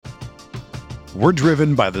We're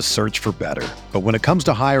driven by the search for better. But when it comes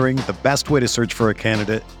to hiring, the best way to search for a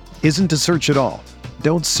candidate isn't to search at all.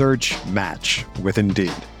 Don't search, match with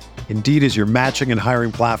Indeed. Indeed is your matching and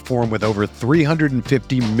hiring platform with over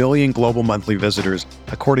 350 million global monthly visitors,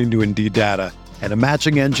 according to Indeed data, and a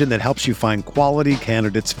matching engine that helps you find quality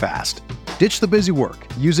candidates fast. Ditch the busy work.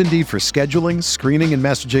 Use Indeed for scheduling, screening, and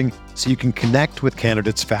messaging so you can connect with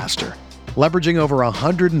candidates faster. Leveraging over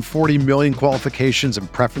 140 million qualifications and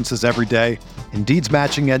preferences every day, Indeed's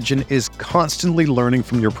matching engine is constantly learning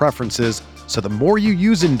from your preferences, so the more you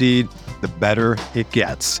use Indeed, the better it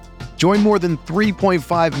gets. Join more than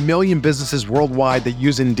 3.5 million businesses worldwide that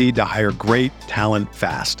use Indeed to hire great talent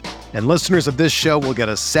fast. And listeners of this show will get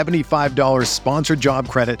a $75 sponsored job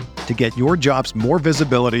credit to get your jobs more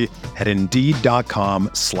visibility at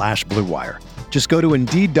Indeed.com/Blue Wire. Just go to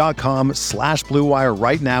Indeed.com/Blue Wire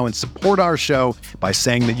right now and support our show by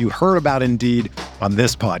saying that you heard about Indeed on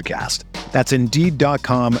this podcast. That's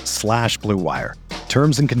Indeed.com/Blue Wire.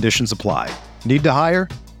 Terms and conditions apply. Need to hire?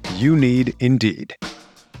 You need Indeed.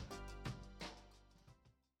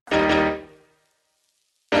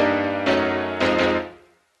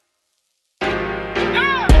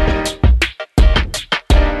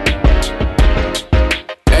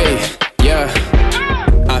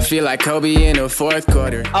 Feel like Kobe in the fourth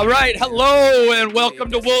quarter. All right, hello and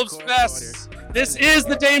welcome to WolvesFest. This is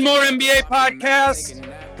the Dane Moore NBA podcast.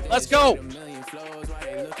 Let's go.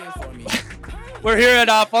 We're here at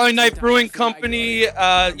Falling Knife Brewing Company.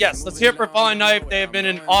 Yes, let's hear it for Falling Knife. They have been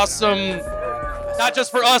an awesome, not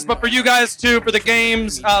just for us, but for you guys too, for the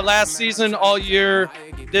games last season, all year,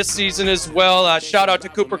 this season as well. Shout out to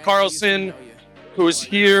Cooper Carlson, who is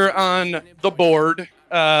here on the board,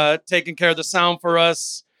 taking care of the sound for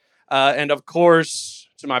us. And of course,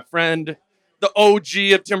 to my friend, the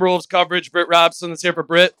OG of Timberwolves coverage, Britt Robson. Let's hear for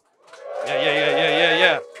Britt.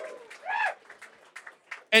 Yeah.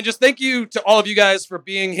 And just thank you to all of you guys for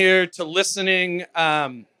being here, to listening.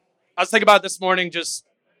 I was thinking about it this morning, just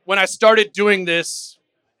when I started doing this,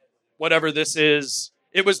 whatever this is,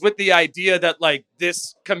 it was with the idea that like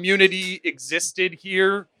this community existed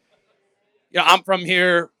here. You know, I'm from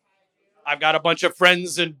here. I've got a bunch of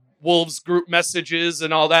friends and Wolves group messages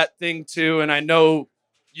and all that thing too. And I know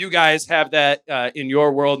you guys have that in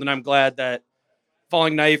your world. And I'm glad that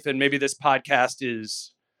Falling Knife and maybe this podcast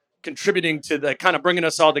is contributing to the kind of bringing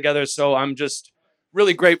us all together. So I'm just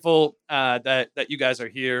really grateful that you guys are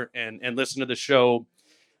here and listen to the show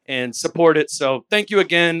and support it. So thank you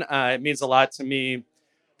again. It means a lot to me.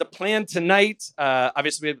 The plan tonight,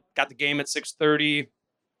 obviously we've got the game at 6:30.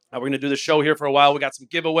 We're going to do the show here for a while. We got some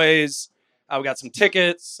giveaways. We got some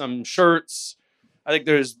tickets, some shirts. I think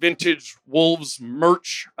there's vintage Wolves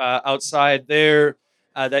merch outside there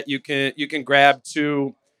that you can grab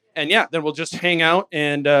too. And yeah, then we'll just hang out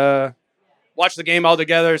and watch the game all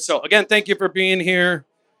together. So again, thank you for being here,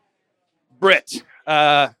 Britt.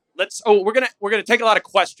 We're gonna take a lot of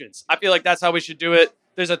questions. I feel like that's how we should do it.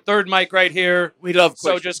 There's a third mic right here. We love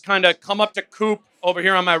questions. So just kind of come up to Coop over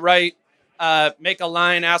here on my right, make a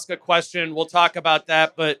line, ask a question. We'll talk about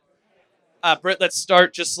that, but. Britt, let's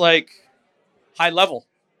start just like high level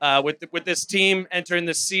with this team entering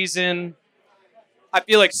this season. I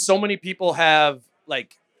feel like so many people have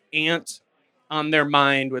like Ant on their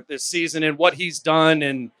mind with this season and what he's done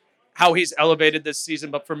and how he's elevated this season.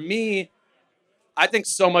 But for me, I think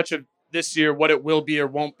so much of this year, what it will be or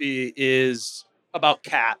won't be, is about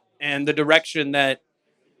Cat and the direction that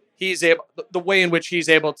he's able, the way in which he's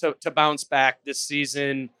able to bounce back this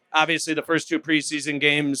season. Obviously, the first two preseason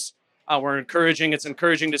games were encouraging. It's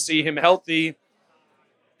encouraging to see him healthy.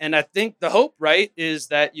 And I think the hope, right, is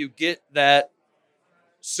that you get that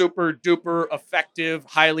super duper effective,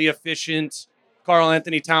 highly efficient Karl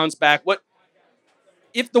Anthony Towns back. What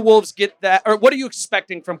if the Wolves get that, or what are you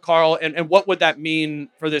expecting from Karl, and what would that mean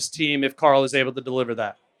for this team if Karl is able to deliver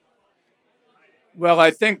that? Well,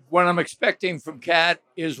 I think what I'm expecting from Cat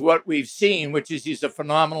is what we've seen, which is he's a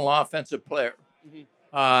phenomenal offensive player.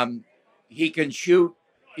 Mm-hmm. He can shoot.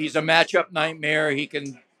 He's a matchup nightmare. He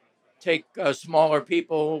can take smaller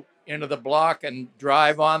people into the block and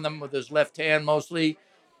drive on them with his left hand mostly.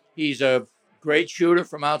 He's a great shooter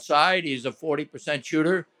from outside. He's a 40%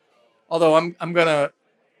 shooter. Although I'm going to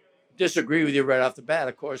disagree with you right off the bat,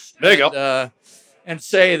 of course. There you go. And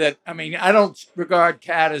say that, I mean, I don't regard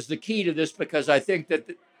Cat as the key to this because I think that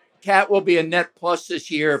Cat will be a net plus this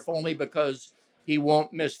year, if only because he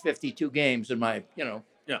won't miss 52 games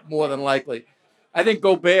more than likely. I think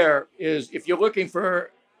Gobert is, if you're looking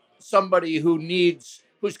for somebody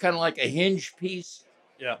who's kind of like a hinge piece,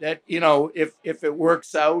 that, if it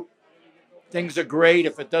works out, things are great.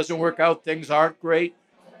 If it doesn't work out, things aren't great.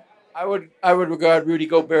 I would regard Rudy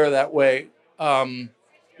Gobert that way. Um,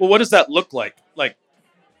 Well, what does that look like? Like,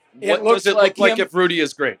 It what looks does it like look like him- if Rudy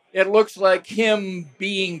is great? it looks like him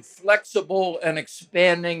being flexible and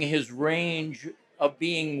expanding his range of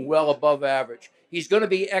being well above average. He's going to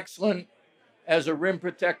be excellent as a rim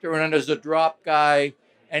protector and as a drop guy,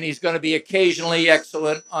 and he's going to be occasionally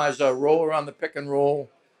excellent as a roller on the pick and roll.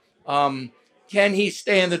 Um, can he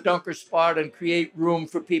stay in the dunker spot and create room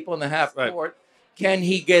for people in the half Right. court? Can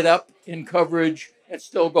he get up in coverage and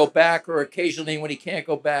still go back, or occasionally when he can't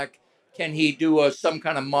go back, can he do some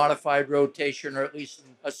kind of modified rotation or at least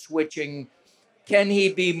a switching? Can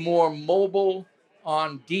he be more mobile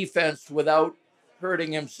on defense without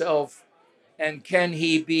hurting himself? And can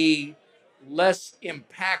he be less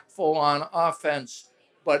impactful on offense,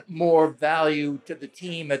 but more value to the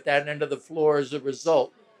team at that end of the floor as a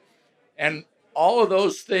result? And all of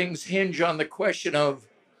those things hinge on the question of,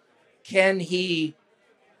 can he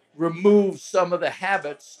remove some of the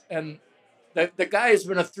habits? And the guy has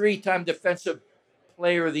been a 3-time defensive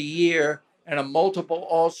player of the year and a multiple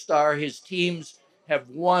all-star. His teams have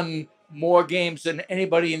won more games than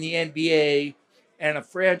anybody in the NBA, and a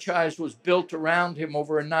franchise was built around him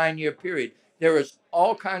over a 9-year period. There is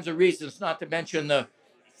all kinds of reasons, not to mention the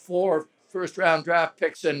 4 first-round draft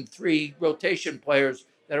picks and 3 rotation players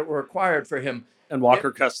that were acquired for him. And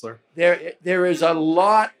Walker Kessler. There is a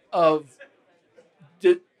lot of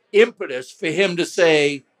impetus for him to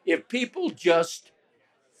say, if people just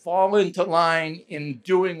fall into line in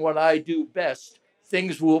doing what I do best,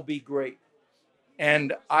 things will be great.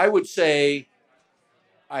 And I would say,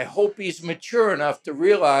 I hope he's mature enough to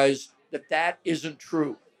realize that that isn't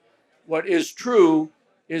true. What is true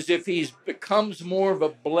is if he becomes more of a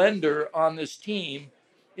blender on this team,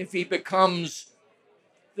 if he becomes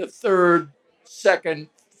the 3rd, 2nd,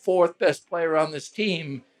 4th best player on this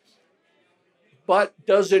team, but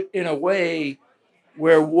does it in a way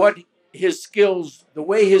where the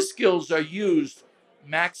way his skills are used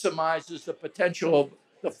maximizes the potential of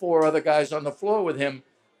the 4 other guys on the floor with him,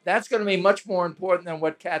 that's going to be much more important than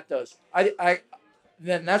what Cat does.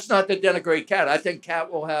 Then that's not to denigrate Cat. I think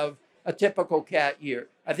Cat will have a typical Cat year.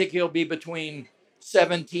 I think he'll be between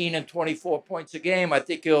 17 and 24 points a game. I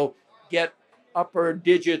think he'll get upper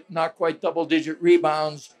digit, not quite double digit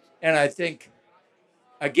rebounds. And I think,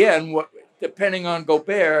 again, depending on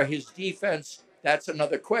Gobert, his defense, that's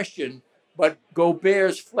another question. But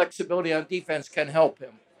Gobert's flexibility on defense can help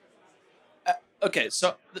him. Okay,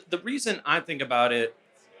 so the reason I think about it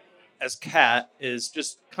as Cat is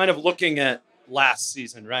just kind of looking at last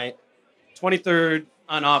season, right? 23rd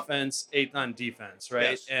on offense, 8th on defense,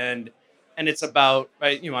 right? Yes. And it's about,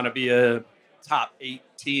 right, you want to be a top 8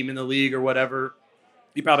 team in the league or whatever.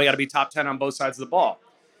 You probably got to be top 10 on both sides of the ball.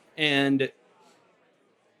 And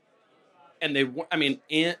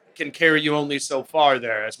Ant can carry you only so far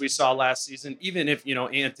there, as we saw last season. Even if,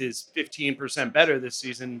 Ant is 15% better this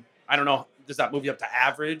season, I don't know, does that move you up to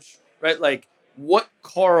average, right? Like, what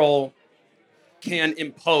Carl can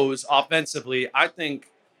impose offensively, I think,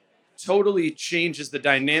 totally changes the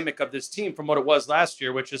dynamic of this team from what it was last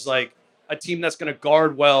year, which is like a team that's going to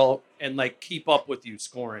guard well and like keep up with you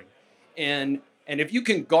scoring. And if you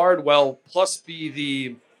can guard well, plus be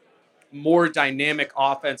the more dynamic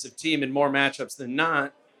offensive team in more matchups than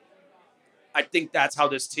not, I think that's how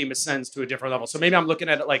this team ascends to a different level. So maybe I'm looking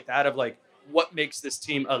at it like that, of like what makes this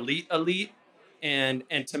team elite. And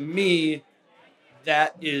to me,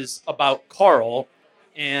 that is about Carl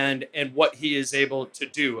and what he is able to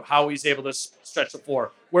do, how he's able to stretch the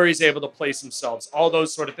floor, where he's able to place himself, all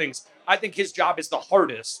those sort of things. I think his job is the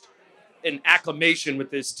hardest in acclimation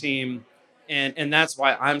with this team. And that's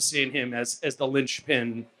why I'm seeing him as the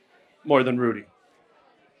linchpin more than Rudy.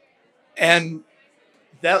 And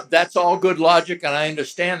that's all good logic, and I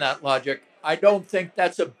understand that logic. I don't think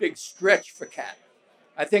that's a big stretch for Cat.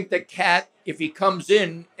 I think that Cat, if he comes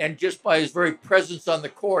in and just by his very presence on the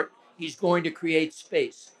court, he's going to create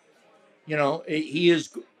space. He is.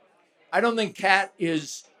 I don't think Cat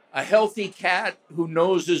is a healthy Cat who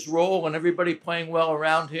knows his role and everybody playing well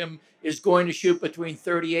around him is going to shoot between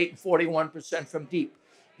 38 and 41% from deep.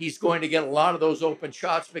 He's going to get a lot of those open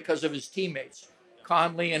shots because of his teammates,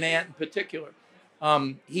 Conley and Ant in particular.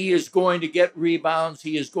 He is going to get rebounds.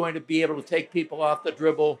 He is going to be able to take people off the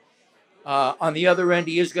dribble. On the other end,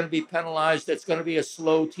 he is going to be penalized. It's going to be a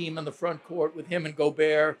slow team in the front court with him and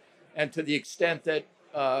Gobert. And to the extent that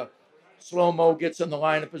Slow-Mo gets in the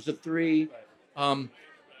lineup as a 3.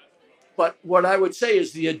 But what I would say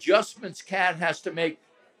is the adjustments Cat has to make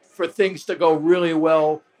for things to go really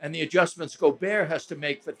well, and the adjustments Gobert has to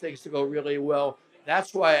make for things to go really well.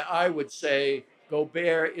 That's why I would say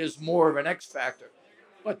Gobert is more of an X factor.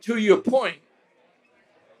 But to your point,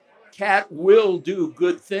 Cat will do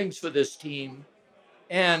good things for this team.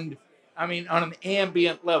 And I mean, on an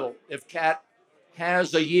ambient level, if Cat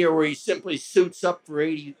has a year where he simply suits up for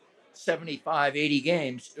 80, 75, 80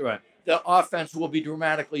 games, Right. the offense will be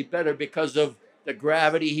dramatically better because of the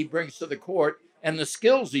gravity he brings to the court and the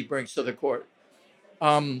skills he brings to the court.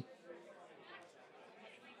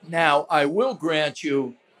 Now, I will grant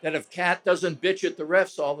you that if Cat doesn't bitch at the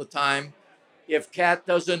refs all the time, if Cat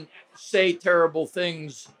doesn't say terrible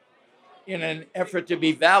things in an effort to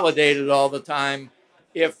be validated all the time,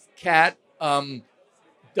 if Cat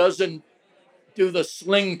doesn't do the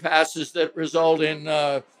sling passes that result in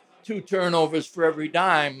 2 turnovers for every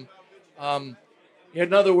dime,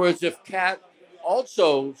 in other words, if Cat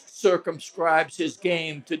also circumscribes his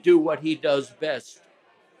game to do what he does best,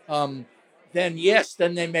 then yes,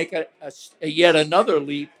 then they make a yet another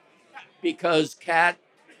leap because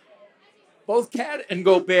both Cat and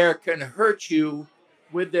Gobert can hurt you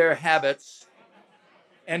with their habits.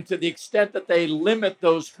 And to the extent that they limit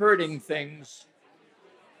those hurting things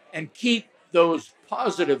and keep those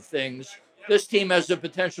positive things, this team has the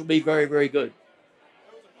potential to be very, very good.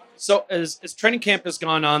 So as training camp has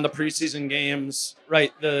gone on, the preseason games,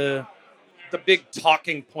 right, the big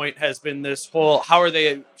talking point has been this whole, how are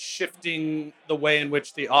they shifting the way in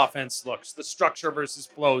which the offense looks, the structure versus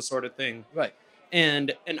flow sort of thing. Right.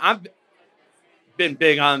 And I've been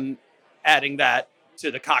big on adding that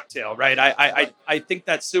to the cocktail, right? I think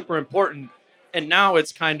that's super important. And now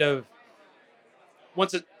it's kind of,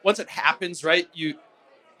 once it happens, right, you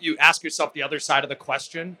ask yourself the other side of the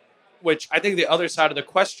question, which I think the other side of the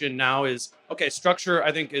question now is, okay, structure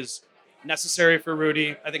I think is necessary for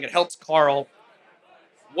Rudy. I think it helps Carl.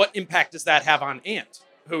 What impact does that have on Ant,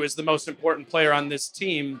 who is the most important player on this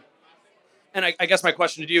team? And I guess my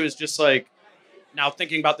question to you is just like, now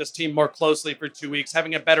thinking about this team more closely for 2 weeks,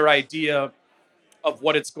 having a better idea of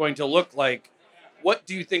what it's going to look like, what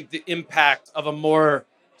do you think the impact of a more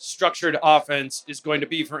structured offense is going to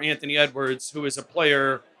be for Anthony Edwards, who is a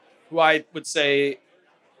player who I would say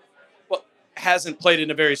hasn't played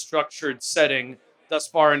in a very structured setting thus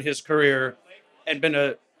far in his career and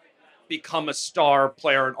become a star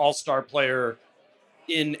player, an all-star player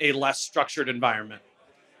in a less structured environment?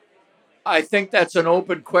 I think that's an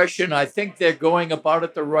open question. I think they're going about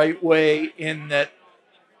it the right way in that,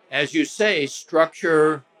 as you say,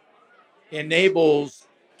 structure enables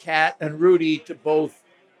Cat and Rudy to both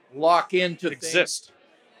lock into Exist. things,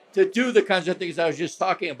 to do the kinds of things I was just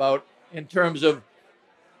talking about in terms of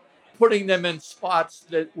putting them in spots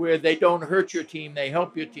where they don't hurt your team, they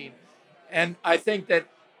help your team. And I think that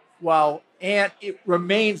while it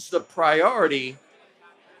remains the priority,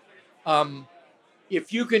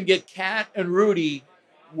 if you can get Cat and Rudy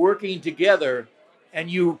working together and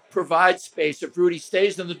you provide space, if Rudy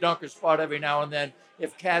stays in the dunker spot every now and then,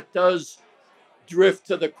 if Cat does drift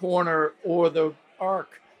to the corner or the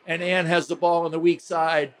arc and Ant has the ball on the weak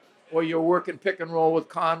side, or you're working pick and roll with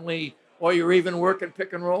Conley, or you're even working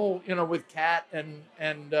pick and roll, with Cat and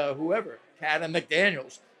whoever, Cat and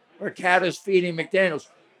McDaniels, or Cat is feeding McDaniels.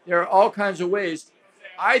 There are all kinds of ways.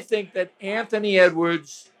 I think that Anthony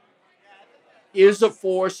Edwards is a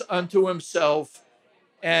force unto himself.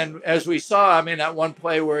 And as we saw, that one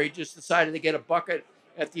play where he just decided to get a bucket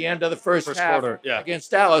at the end of the first half quarter, yeah,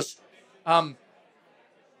 against Dallas,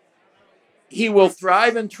 he will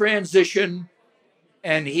thrive in transition,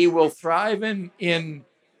 and he will thrive in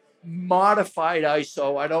modified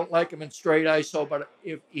ISO. I don't like him in straight ISO, but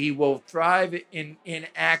if he will thrive in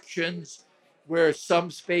actions where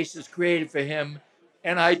some space is created for him.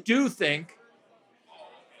 And I do think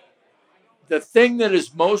the thing that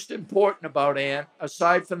is most important about Ant,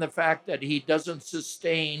 aside from the fact that he doesn't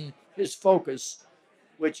sustain his focus,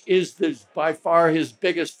 which is by far his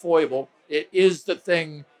biggest foible, it is the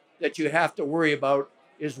thing that you have to worry about,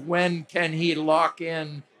 is when can he lock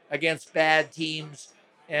in against bad teams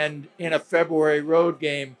and in a February road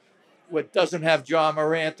game what doesn't have John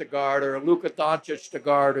Morant to guard or Luka Doncic to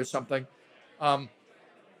guard or something.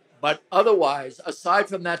 But otherwise, aside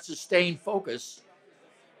from that sustained focus,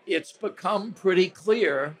 it's become pretty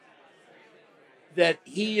clear that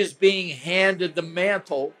he is being handed the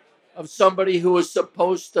mantle of somebody who is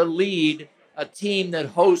supposed to lead a team that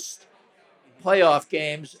hosts playoff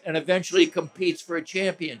games and eventually competes for a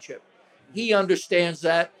championship. He understands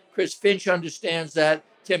that. Chris Finch understands that.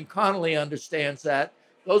 Tim Connolly understands that.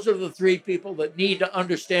 Those are the three people that need to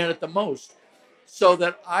understand it the most. So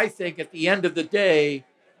that I think at the end of the day,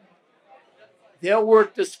 they'll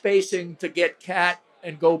work the spacing to get Cat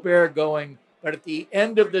and Gobert going. But at the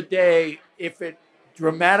end of the day, if it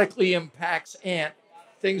dramatically impacts Ant,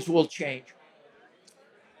 things will change.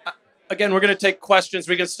 Again, we're going to take questions.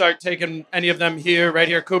 We can start taking any of them here, right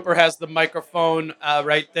here. Cooper has the microphone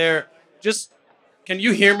right there. Just, can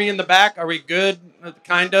you hear me in the back? Are we good?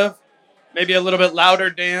 Kind of. Maybe a little bit louder,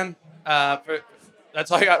 Dan.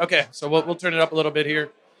 That's all I got. Okay, so we'll turn it up a little bit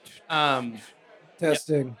here.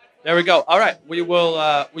 Testing. Yeah. There we go. All right, we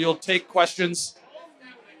will take questions.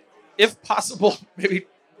 If possible, maybe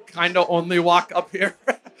kind of only walk up here.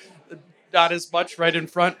 Not as much right in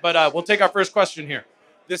front, but we'll take our first question here.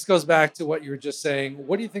 This goes back to what you were just saying.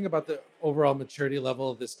 What do you think about the overall maturity level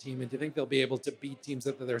of this team? And do you think they'll be able to beat teams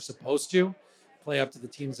that they're supposed to, play up to the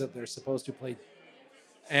teams that they're supposed to play?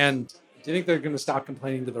 And do you think they're going to stop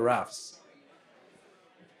complaining to the refs?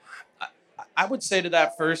 I would say to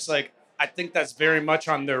that first, like, I think that's very much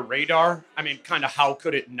on their radar. I mean, kind of how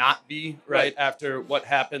could it not be, right? After what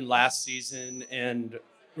happened last season and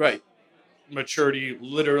maturity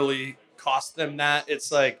literally cost them that.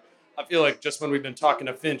 It's like, I feel like just when we've been talking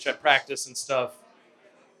to Finch at practice and stuff,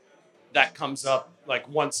 that comes up like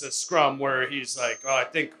once a scrum where he's like, oh, I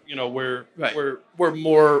think, we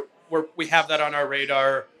have that on our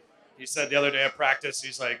radar. He said the other day at practice,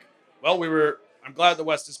 he's like, well, I'm glad the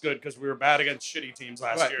West is good because we were bad against shitty teams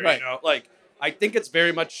last year. Right. Like, I think it's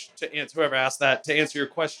very much to answer whoever asked that, to answer your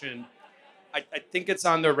question. I think it's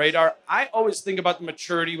on their radar. I always think about the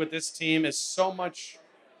maturity with this team is so much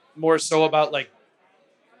more so about like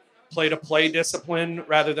play-to-play discipline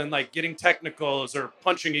rather than like getting technicals or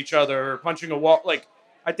punching each other or punching a wall. Like,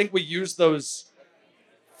 I think we use those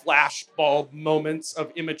flashbulb moments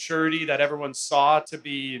of immaturity that everyone saw to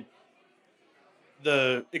be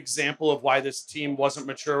the example of why this team wasn't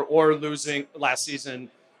mature or losing last season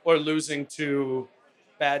or losing to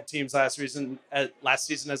bad teams last season as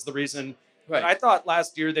the reason. Right. I thought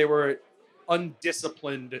last year they were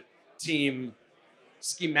undisciplined team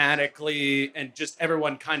schematically and just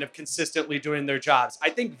everyone kind of consistently doing their jobs. I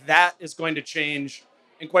think that is going to change.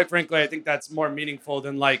 And quite frankly, I think that's more meaningful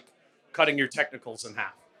than like cutting your technicals in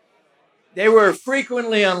half. They were a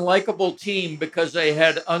frequently unlikable team because they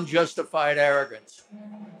had unjustified arrogance.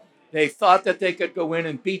 They thought that they could go in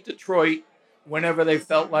and beat Detroit whenever they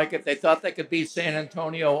felt like it. They thought they could beat San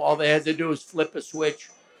Antonio. All they had to do was flip a switch.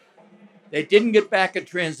 They didn't get back in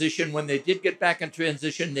transition. When they did get back in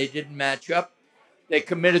transition, they didn't match up. They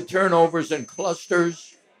committed turnovers in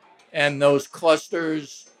clusters, and those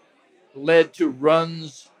clusters led to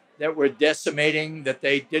runs that were decimating that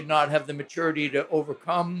they did not have the maturity to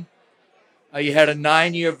overcome. You had a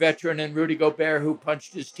 9-year veteran in Rudy Gobert who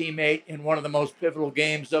punched his teammate in one of the most pivotal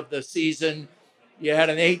games of the season. You had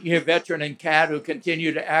an 8-year veteran in Cat who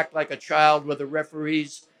continued to act like a child with the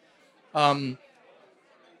referees. And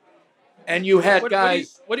you had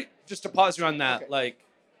guys... just to pause you on that, okay.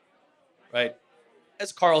 Right,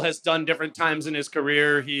 as Carl has done different times in his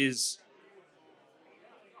career, he has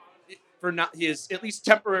at least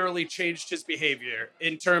temporarily changed his behavior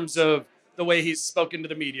in terms of the way he's spoken to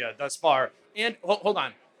the media thus far. And hold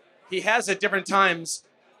on, he has at different times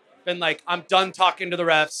been like, I'm done talking to the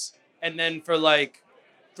refs. And then for like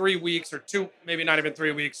 3 weeks or 2, maybe not even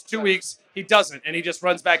 3 weeks, 2 weeks, he doesn't. And he just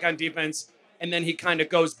runs back on defense. And then he kind of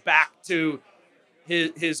goes back to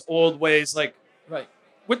his old ways. Like, right.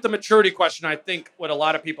 With the maturity question, I think what a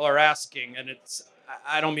lot of people are asking, and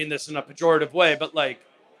I don't mean this in a pejorative way, but like,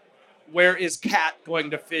 where is Cat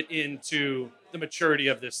going to fit into the maturity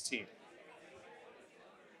of this team?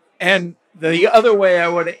 And the other way I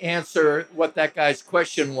would answer what that guy's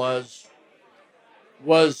question was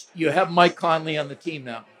you have Mike Conley on the team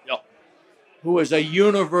now, who is a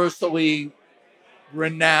universally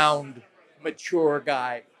renowned, mature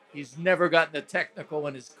guy. He's never gotten a technical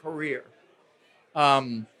in his career.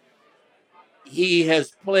 He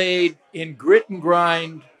has played in grit and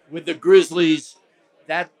grind with the Grizzlies.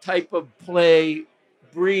 That type of play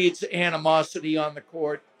breeds animosity on the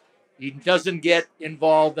court. He doesn't get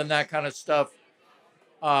involved in that kind of stuff.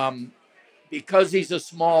 Because he's a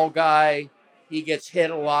small guy, he gets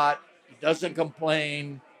hit a lot. He doesn't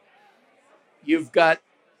complain. You've got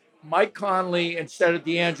Mike Conley instead of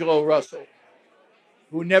D'Angelo Russell,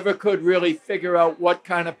 who never could really figure out what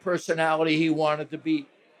kind of personality he wanted to be,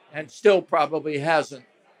 and still probably hasn't.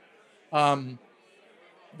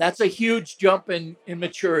 That's a huge jump in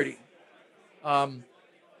maturity. And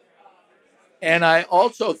I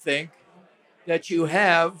also think that you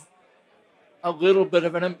have a little bit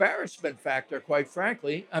of an embarrassment factor, quite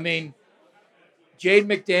frankly. I mean, Jade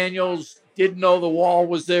McDaniels didn't know the wall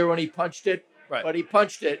was there when he punched it, but he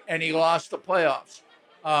punched it and he lost the playoffs.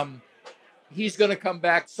 He's going to come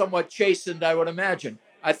back somewhat chastened, I would imagine.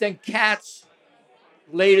 I think Cat's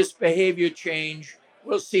latest behavior change,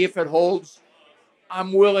 we'll see if it holds.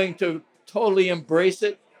 I'm willing to totally embrace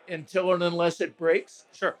it until and unless it breaks.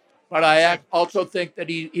 Sure. But I also think that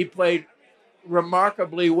he played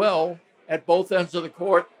remarkably well at both ends of the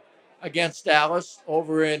court against Dallas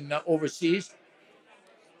over in overseas.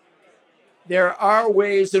 There are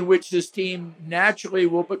ways in which this team naturally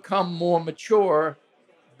will become more mature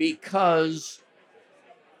because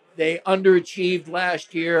they underachieved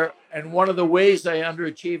last year. And one of the ways they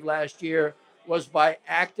underachieved last year was by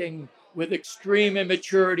acting with extreme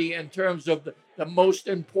immaturity in terms of the most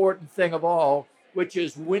important thing of all, which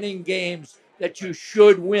is winning games that you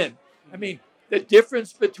should win. I mean, the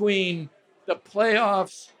difference between the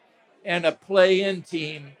playoffs and a play-in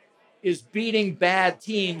team is beating bad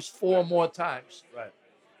teams 4 more times. Right.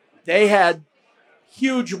 They had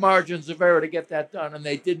huge margins of error to get that done, and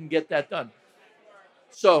they didn't get that done.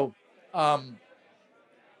 So I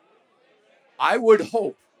would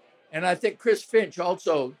hope, and I think Chris Finch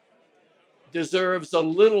also deserves a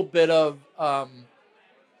little bit of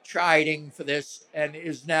chiding for this and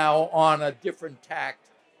is now on a different tact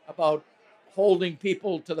about holding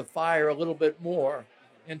people to the fire a little bit more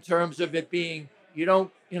in terms of it being,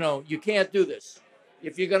 you can't do this.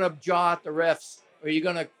 If you're going to jaw at the refs or you're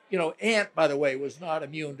going to, Ant, by the way, was not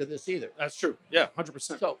immune to this either. That's true. Yeah,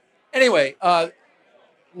 100%. So anyway,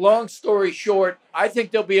 long story short, I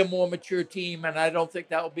think there'll be a more mature team, and I don't think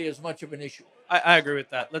that will be as much of an issue. I agree with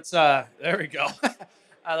that. Let's, there we go.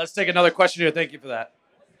 Let's take another question here. Thank you for that.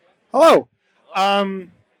 Hello.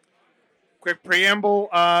 Quick preamble.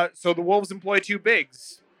 So the Wolves employ 2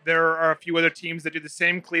 bigs. There are a few other teams that do the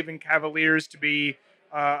same. Cleveland Cavaliers to be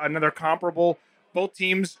another comparable. Both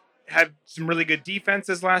teams had some really good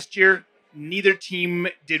defenses last year. Neither team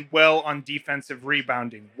did well on defensive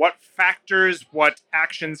rebounding. What factors, what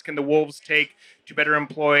actions can the Wolves take to better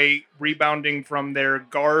employ rebounding from their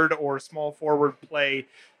guard or small forward play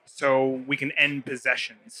so we can end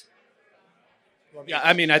possessions? Yeah,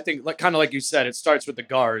 I mean, I think kind of like you said, it starts with the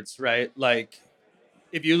guards, right? Like,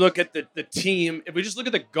 if you look at the team, if we just look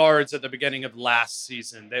at the guards at the beginning of last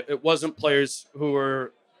season, it wasn't players who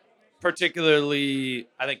were particularly,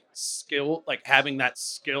 I think, skill, like having that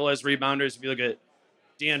skill as rebounders. If you look at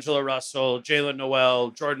D'Angelo Russell, Jalen Noel,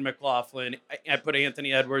 Jordan McLaughlin, I put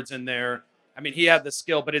Anthony Edwards in there. I mean, he had the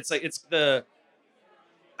skill, but I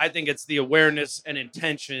think it's the awareness and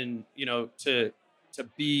intention, to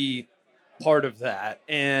be part of that.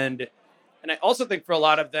 And I also think for a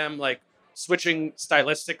lot of them, like switching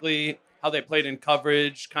stylistically, how they played in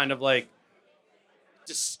coverage kind of like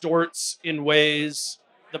distorts in ways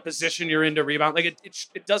the position you're in to rebound. Like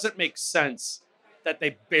it doesn't make sense that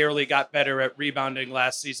they barely got better at rebounding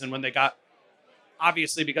last season when they got,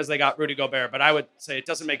 obviously because they got Rudy Gobert, but I would say it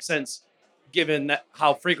doesn't make sense given that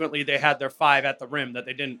how frequently they had their 5 at the rim that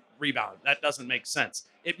they didn't rebound. That doesn't make sense.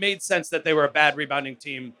 It made sense that they were a bad rebounding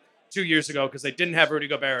team 2 years ago because they didn't have Rudy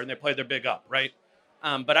Gobert and they played their big up, right?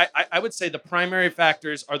 But I would say the primary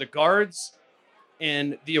factors are the guards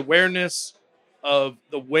and the awareness of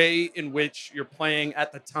the way in which you're playing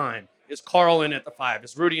at the time. Is Carl in at the 5?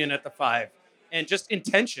 Is Rudy in at the 5? And just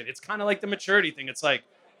intention. It's kind of like the maturity thing. It's like,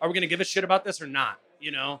 are we going to give a shit about this or not?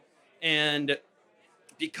 And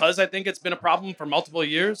because I think it's been a problem for multiple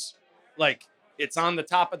years, like it's on the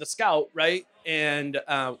top of the scout, right? And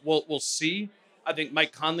we'll see. I think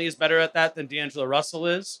Mike Conley is better at that than D'Angelo Russell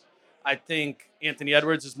is. I think Anthony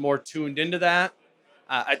Edwards is more tuned into that.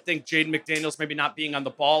 I think Jaden McDaniels maybe not being on the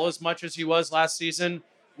ball as much as he was last season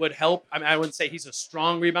would help. I mean, I wouldn't say he's a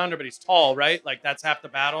strong rebounder, but he's tall, right? Like that's half the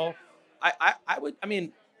battle. If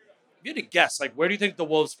you had to guess, like where do you think the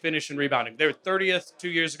Wolves finish in rebounding? They were 30th 2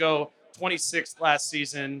 years ago, 26th last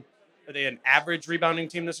season. Are they an average rebounding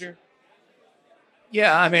team this year?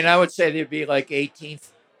 Yeah, I mean, I would say they'd be like 18th.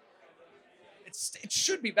 It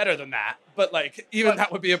should be better than that, but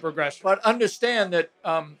that would be a progression. But understand that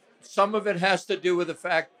some of it has to do with the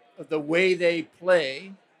fact of the way they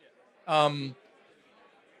play.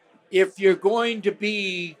 If you're going to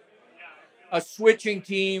be a switching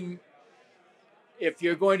team, if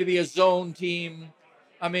you're going to be a zone team,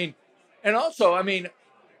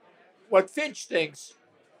 what Finch thinks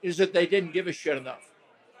is that they didn't give a shit enough.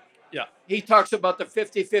 Yeah. He talks about the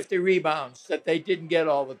 50-50 rebounds that they didn't get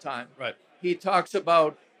all the time. Right. He talks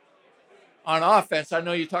about on offense, I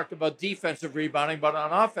know you talked about defensive rebounding, but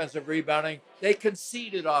on offensive rebounding, they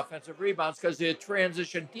conceded offensive rebounds because their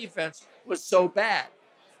transition defense was so bad.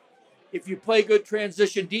 If you play good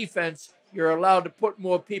transition defense, you're allowed to put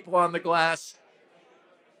more people on the glass,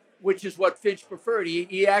 which is what Finch preferred.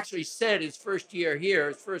 He actually said his first year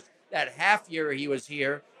here, that half year he was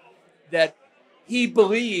here, that he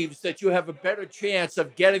believes that you have a better chance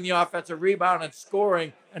of getting the offensive rebound and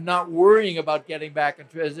scoring and not worrying about getting back in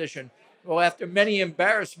transition Well, after many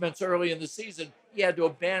embarrassments early in the season, he had to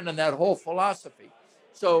abandon that whole philosophy.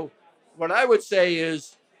 So, what I would say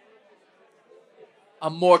is a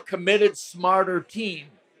more committed, smarter team.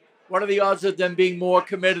 What are the odds of them being more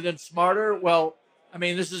committed and smarter? Well, I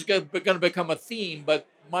mean, this is going to become a theme, but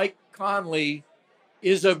Mike Conley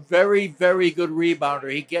is a very, very good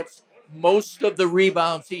rebounder. He gets most of the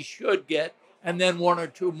rebounds he should get, and then one or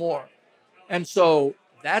two more. And so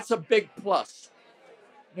that's a big plus.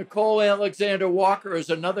 Nicole Alexander Walker is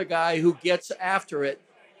another guy who gets after it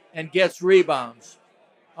and gets rebounds.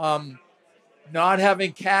 Not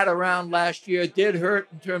having Cat around last year did hurt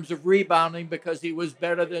in terms of rebounding because he was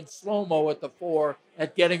better than Slow-Mo at the 4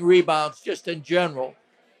 at getting rebounds just in general.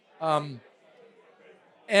 And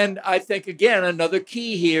I think, again, another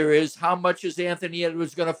key here is how much is Anthony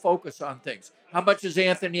Edwards going to focus on things? How much is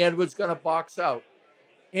Anthony Edwards going to box out?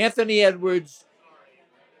 Anthony Edwards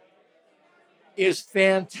is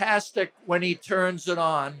fantastic when he turns it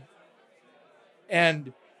on.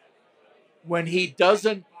 And when he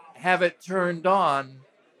doesn't have it turned on,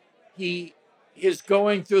 his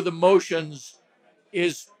going through the motions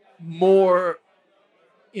is more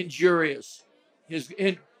injurious.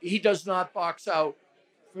 He does not box out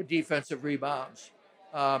for defensive rebounds.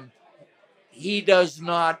 He does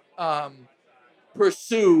not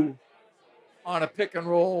pursue on a pick and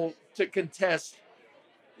roll to contest.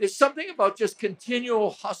 There's something about just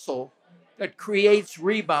continual hustle that creates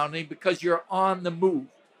rebounding because you're on the move.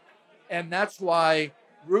 And that's why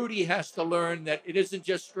Rudy has to learn that it isn't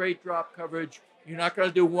just straight drop coverage. You're not going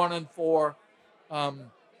to do 1 and 4.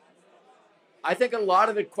 I think a lot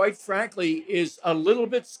of it, quite frankly, is a little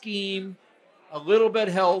bit scheme, a little bit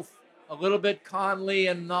health, a little bit Conley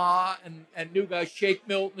and Nah and new guys. Shake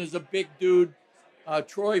Milton is a big dude.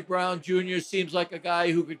 Troy Brown Jr. seems like a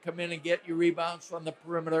guy who could come in and get you rebounds from the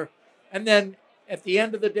perimeter. And then at the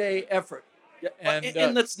end of the day, effort.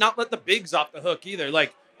 And let's not let the bigs off the hook either.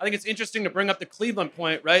 Like, I think it's interesting to bring up the Cleveland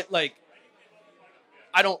point, right? Like,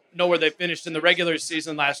 I don't know where they finished in the regular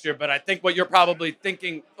season last year, but I think what you're probably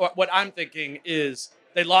thinking, or what I'm thinking, is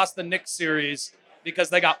they lost the Knicks series because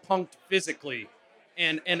they got punked physically.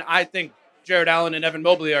 And I think Jared Allen and Evan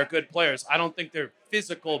Mobley are good players. I don't think they're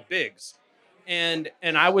physical bigs. And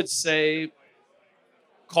I would say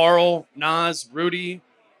Carl, Nas, Rudy,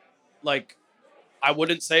 like, I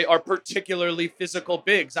wouldn't say are particularly physical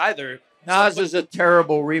bigs either. Nas is a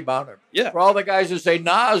terrible rebounder. Yeah. For all the guys who say,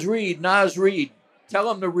 Nas Reed,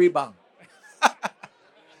 tell him to rebound. All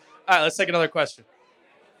right, let's take another question.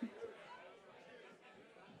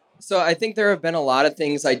 So I think there have been a lot of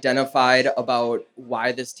things identified about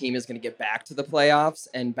why this team is going to get back to the playoffs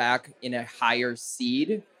and back in a higher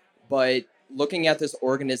seed. But looking at this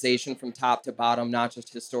organization from top to bottom, not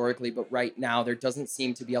just historically, but right now, there doesn't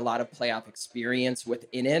seem to be a lot of playoff experience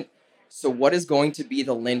within it. So what is going to be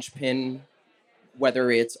the linchpin,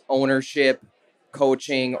 whether it's ownership,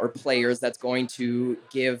 coaching, or players, that's going to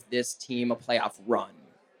give this team a playoff run?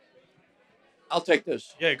 I'll take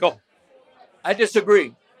this. Yeah, go. I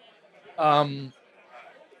disagree. I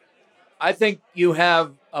think you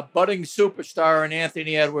have a budding superstar in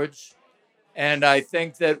Anthony Edwards. And I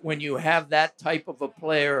think that when you have that type of a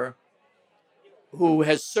player who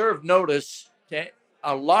has served notice to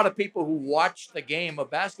a lot of people who watch the game of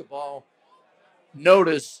basketball,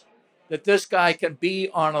 notice that this guy can be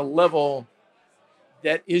on a level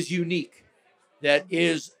that is unique, that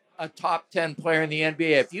is a top 10 player in the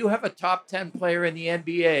NBA. If you have a top 10 player in the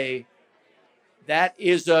NBA, that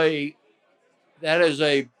is a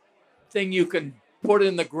thing you can put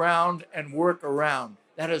in the ground and work around.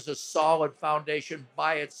 That is a solid foundation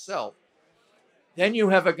by itself. Then you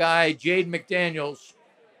have a guy, Jaden McDaniels,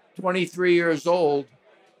 23 years old,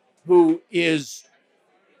 who is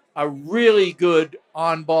a really good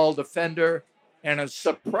on-ball defender and a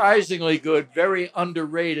surprisingly good, very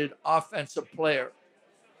underrated offensive player.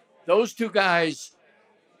 Those two guys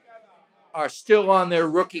are still on their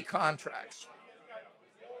rookie contracts.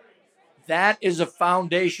 That is a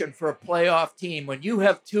foundation for a playoff team. When you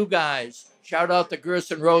have two guys, shout out to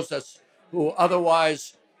Gerson Rosas, who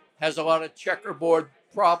otherwise has a lot of checkerboard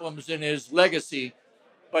problems in his legacy,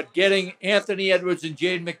 but getting Anthony Edwards and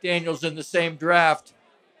Jaden McDaniels in the same draft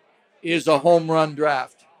is a home run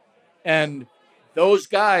draft. And those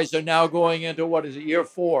guys are now going into, what is it, year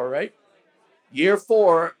 4, right? Year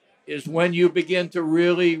 4 is when you begin to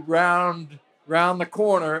really round the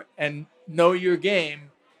corner and know your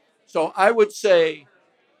game. So I would say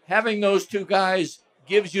having those two guys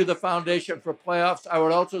gives you the foundation for playoffs. I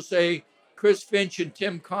would also say Chris Finch and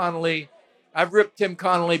Tim Connolly. I've ripped Tim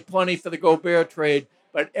Connolly plenty for the Gobert trade,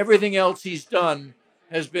 but everything else he's done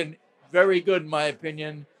has been very good, in my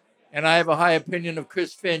opinion. and I have a high opinion of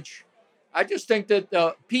Chris Finch. I just think that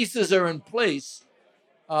the pieces are in place.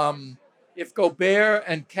 If Gobert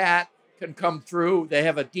and Cat can come through, they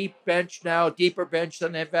have a deep bench now, deeper bench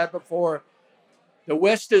than they've had before. The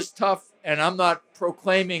West is tough, and I'm not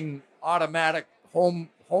proclaiming automatic home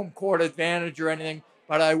court advantage or anything,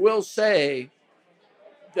 but I will say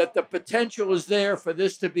that the potential is there for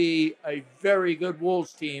this to be a very good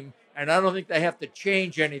Wolves team, and I don't think they have to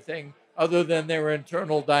change anything other than their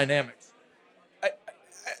internal dynamics.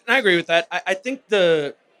 I agree with that. I think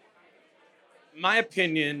my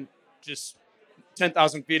opinion, just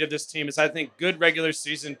 10,000 feet of this team, is I think good regular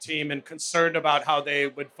season team and concerned about how they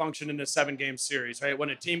would function in a 7-game series, right? When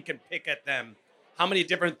a team can pick at them, how many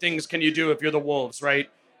different things can you do if you're the Wolves, right?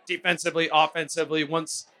 Defensively, offensively,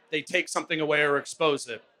 once they take something away or expose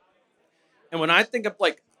it. And when I think of,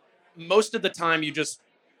 like, most of the time you just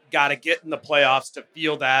got to get in the playoffs to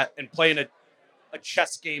feel that and play in a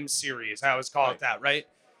chess game series. I always call it that, right?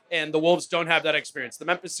 And the Wolves don't have that experience. The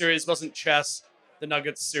Memphis series wasn't chess. The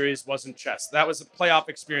Nuggets series wasn't chess. That was a playoff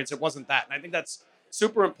experience. It wasn't that. And I think that's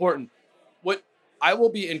super important. What I will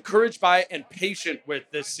be encouraged by and patient with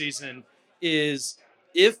this season is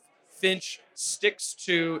if Finch sticks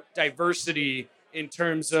to diversity in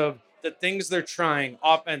terms of the things they're trying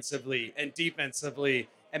offensively and defensively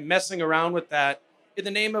and messing around with that in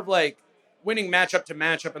the name of, like, winning matchup to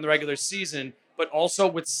matchup in the regular season, but also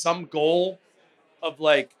with some goal of,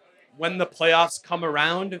 like, when the playoffs come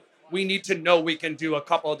around, we need to know we can do a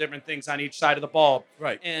couple of different things on each side of the ball.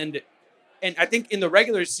 Right. And I think in the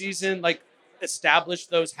regular season, like, establish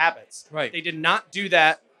those habits. Right. They did not do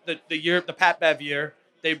that the Pat Bev year.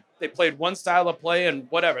 They played one style of play and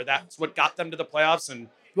whatever. That's what got them to the playoffs. And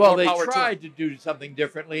well, they tried to do something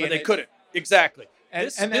differently, but they couldn't. Exactly. And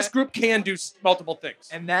this group can do multiple things.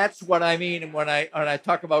 And that's what I mean when I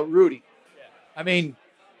talk about Rudy. Yeah. I mean,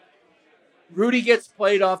 Rudy gets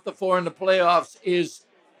played off the floor in the playoffs is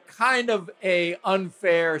kind of a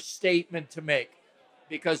unfair statement to make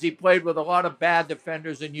because he played with a lot of bad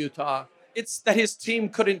defenders in Utah. It's that his team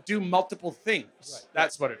couldn't do multiple things. Right.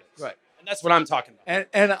 That's what it is. Right. And that's what I'm talking about.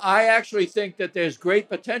 And I actually think that there's great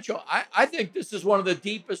potential. I think this is one of the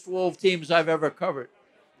deepest Wolves teams I've ever covered.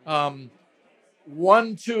 1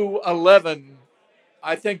 to 11,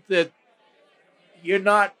 I think that you're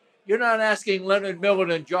not asking Leonard Miller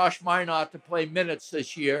and Josh Minot to play minutes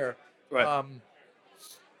this year. Right.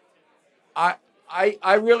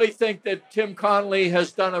 I really think that Tim Conley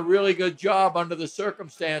has done a really good job under the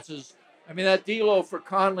circumstances. I mean, that D'Lo for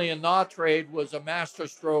Conley and Nah trade was a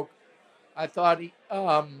masterstroke. I thought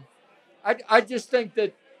I just think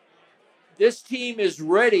that this team is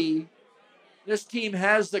ready. This team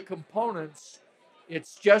has the components.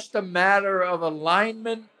 It's just a matter of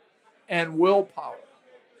alignment and willpower.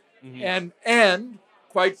 Mm-hmm. And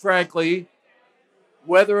quite frankly,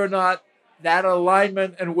 whether or not that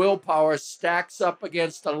alignment and willpower stacks up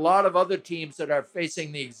against a lot of other teams that are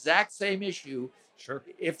facing the exact same issue. Sure.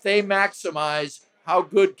 If they maximize, how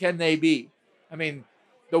good can they be? I mean,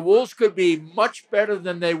 the Wolves could be much better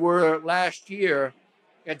than they were last year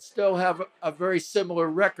and still have a very similar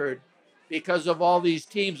record because of all these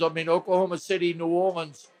teams. I mean, Oklahoma City, New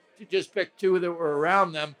Orleans, to just pick two that were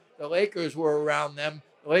around them. The Lakers were around them.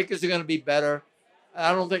 The Lakers are going to be better.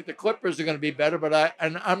 I don't think the Clippers are going to be better, but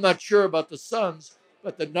I'm not sure about the Suns,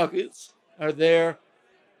 but the Nuggets are there.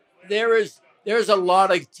 There's a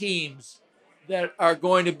lot of teams that are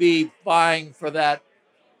going to be vying for that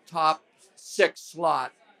top 6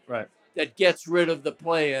 slot. Right. That gets rid of the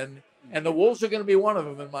play-in, and the Wolves are going to be one of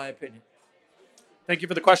them, in my opinion. Thank you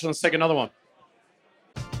for the question. Let's take another one.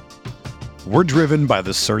 We're driven by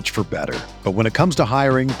the search for better. But when it comes to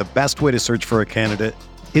hiring, the best way to search for a candidate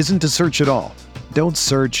isn't to search at all. Don't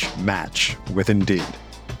search, match with Indeed.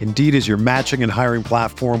 Indeed is your matching and hiring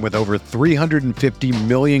platform with over 350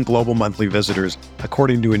 million global monthly visitors,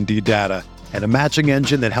 according to Indeed data, and a matching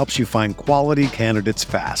engine that helps you find quality candidates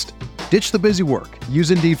fast. Ditch the busy work.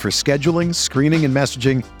 Use Indeed for scheduling, screening, and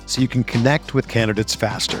messaging so you can connect with candidates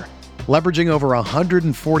faster. Leveraging over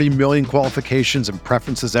 140 million qualifications and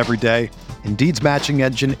preferences every day, Indeed's matching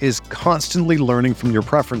engine is constantly learning from your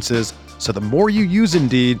preferences, so the more you use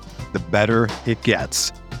Indeed, the better it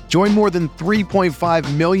gets. Join more than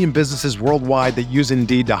 3.5 million businesses worldwide that use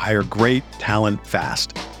Indeed to hire great talent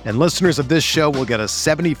fast. And listeners of this show will get a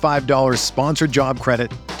 $75 sponsored job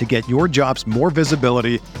credit to get your jobs more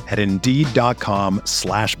visibility at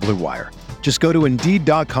Indeed.com/Blue Wire. Just go to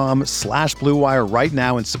Indeed.com/Blue Wire right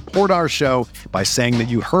now and support our show by saying that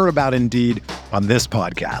you heard about Indeed on this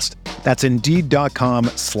podcast. That's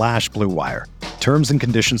Indeed.com/Blue Wire. Terms and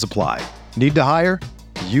conditions apply. Need to hire?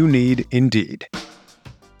 You need Indeed.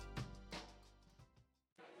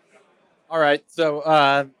 All right,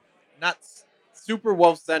 so not super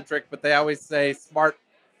Wolf centric, but they always say smart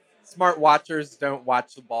watchers don't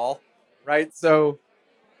watch the ball, right? So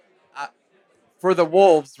uh, for the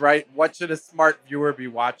Wolves, right, what should a smart viewer be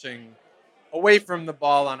watching away from the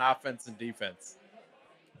ball on offense and defense?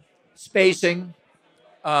 Spacing,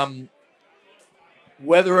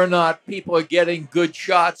 whether or not people are getting good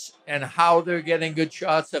shots and how they're getting good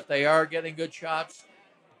shots, if they are getting good shots.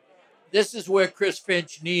 This is where Chris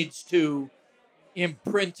Finch needs to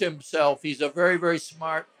imprint himself. He's a very, very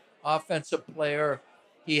smart offensive player.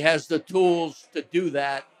 He has the tools to do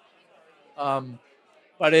that.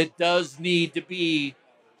 But it does need to be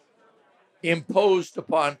imposed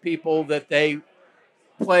upon people that they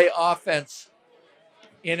play offense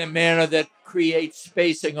in a manner that creates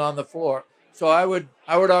spacing on the floor. So I would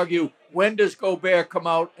argue, when does Gobert come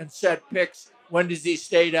out and set picks? When does he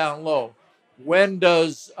stay down low? When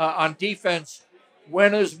does on defense?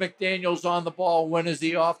 When is McDaniels on the ball? When is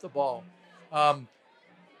he off the ball? On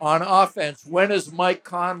offense, when is Mike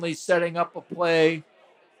Conley setting up a play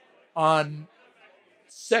on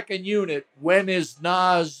second unit? When is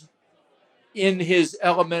Nas in his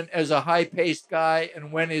element as a high-paced guy,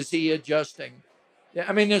 and when is he adjusting?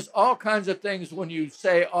 I mean, there's all kinds of things when you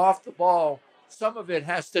say off the ball. Some of it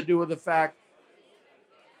has to do with the fact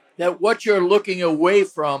that what you're looking away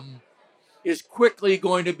from is quickly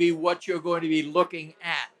going to be what you're going to be looking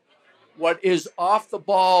at. What is off the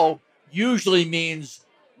ball usually means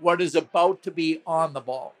what is about to be on the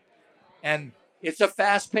ball. And it's a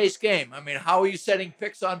fast-paced game. I mean, how are you setting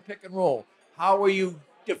picks on pick and roll? How are you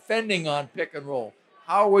defending on pick and roll?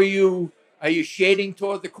 How are you shading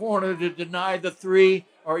toward the corner to deny the three,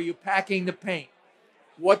 or are you packing the paint?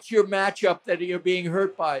 What's your matchup that you're being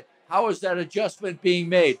hurt by? How is that adjustment being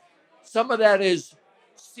made? Some of that is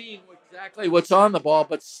seeing exactly what's on the ball,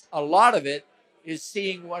 but a lot of it is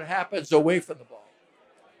seeing what happens away from the ball.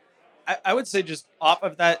 I would say just off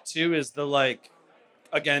of that too is the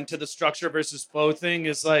again, to the structure versus flow thing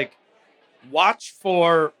is watch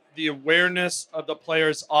for the awareness of the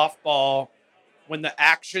players off ball when the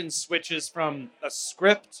action switches from a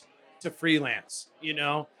script to freelance,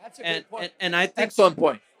 That's a good point. And I think excellent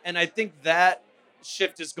point. And I think that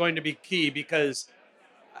shift is going to be key because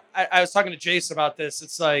I was talking to Jace about this.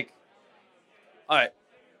 It's all right,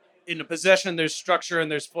 in a possession, there's structure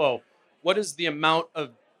and there's flow. What is the amount of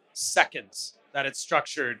seconds that it's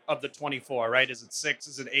structured of the 24, right? Is it 6?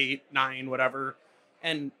 Is it 8, 9, whatever?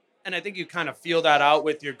 And I think you kind of feel that out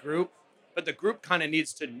with your group, but the group kind of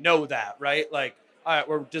needs to know that, right? All right,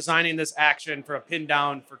 we're designing this action for a pin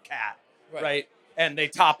down for Cat, right? And they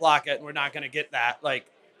top lock it, and we're not going to get that.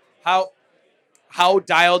 How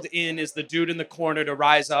dialed in is the dude in the corner to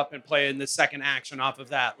rise up and play in the second action off of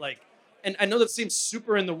that? And I know that seems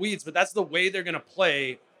super in the weeds, but that's the way they're going to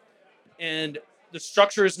play. And the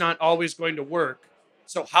structure is not always going to work.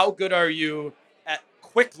 So how good are you at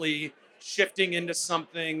quickly shifting into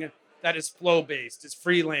something that is flow-based, is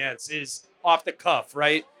freelance, is off the cuff,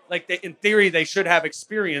 right? In theory, they should have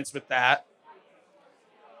experience with that.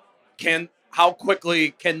 How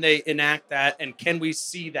quickly can they enact that, and can we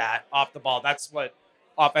see that off the ball? That's what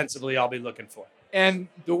offensively I'll be looking for. And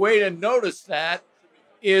the way to notice that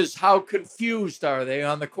is how confused are they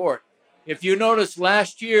on the court. If you notice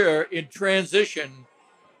last year in transition,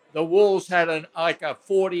 the Wolves had a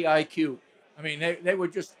 40 IQ. I mean, they were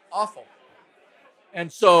just awful.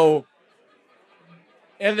 And so,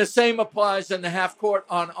 and the same applies in the half court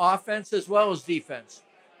on offense as well as defense.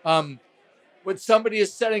 When somebody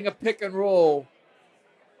is setting a pick and roll,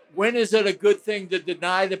 when is it a good thing to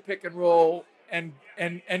deny the pick and roll and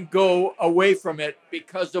go away from it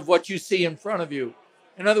because of what you see in front of you?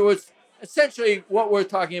 In other words, essentially what we're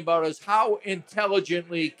talking about is how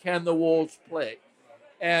intelligently can the Wolves play?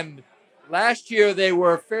 And last year they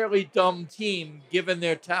were a fairly dumb team given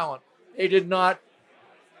their talent. They did not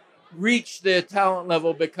reach their talent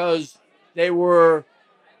level because they were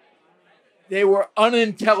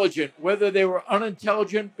unintelligent. Whether they were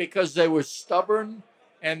unintelligent because they were stubborn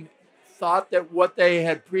and thought that what they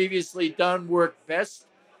had previously done worked best,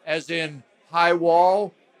 as in high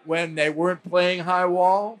wall when they weren't playing high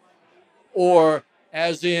wall, or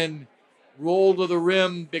as in roll to the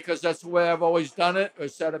rim because that's the way I've always done it, or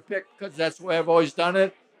set a pick because that's the way I've always done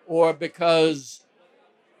it, or because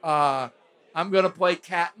I'm going to play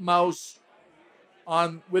cat and mouse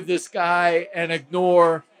with this guy and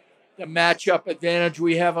ignore the matchup advantage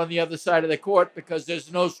we have on the other side of the court because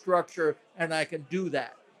there's no structure and I can do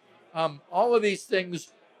that. All of these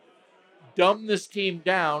things dumb this team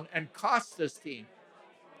down and cost this team.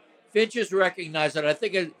 Finch has recognized that. I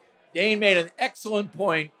think Dane made an excellent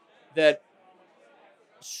point that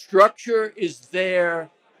structure is there.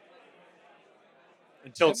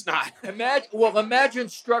 Until it's not. Imagine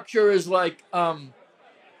structure is like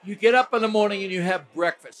you get up in the morning and you have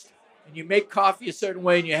breakfast and you make coffee a certain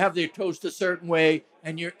way and you have your toast a certain way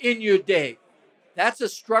and you're in your day. That's a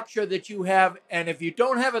structure that you have, and if you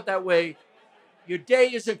don't have it that way, your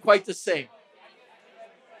day isn't quite the same.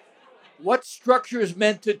 What structure is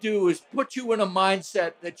meant to do is put you in a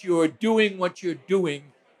mindset that you are doing what you're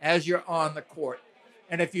doing as you're on the court.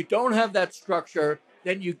 And if you don't have that structure,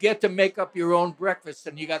 then you get to make up your own breakfast,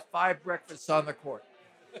 and you got 5 breakfasts on the court.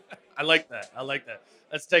 I like that.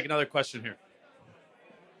 Let's take another question here.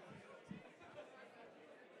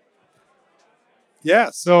 Yeah,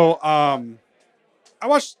 so I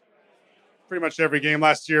watched pretty much every game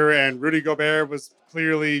last year, and Rudy Gobert was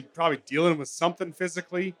clearly probably dealing with something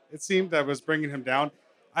physically, it seemed, that was bringing him down.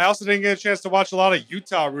 I also didn't get a chance to watch a lot of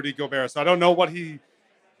Utah Rudy Gobert, so I don't know what he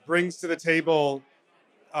brings to the table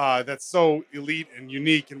that's so elite and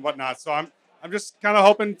unique and whatnot. So I'm just kind of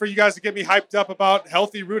hoping for you guys to get me hyped up about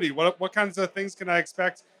healthy Rudy. What kinds of things can I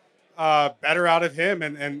expect better out of him,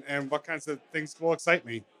 and what kinds of things will excite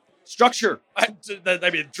me? Structure. I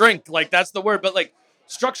mean, drink. Like, that's the word. But, like,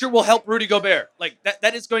 structure will help Rudy Gobert. Like,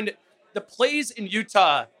 that is going to... The plays in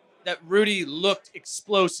Utah that Rudy looked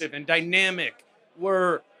explosive and dynamic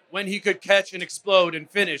were when he could catch and explode and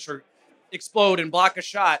finish, or explode and block a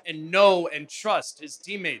shot and know and trust his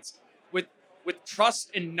teammates. With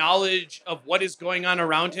trust and knowledge of what is going on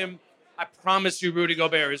around him, I promise you Rudy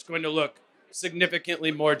Gobert is going to look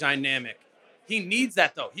significantly more dynamic. He needs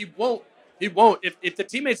that, though. He won't. If the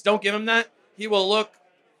teammates don't give him that, he will look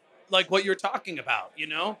like what you're talking about, you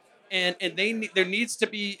know? And there needs to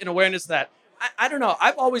be an awareness of that. I don't know.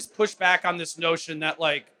 I've always pushed back on this notion that,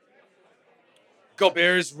 like,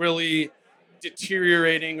 Gobert is really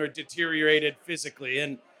deteriorated physically.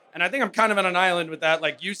 And I think I'm kind of on an island with that.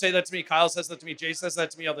 Like, you say that to me, Kyle says that to me, Jay says that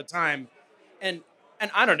to me all the time. And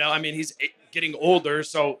I don't know. I mean, he's getting older,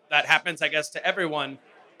 so that happens, I guess, to everyone.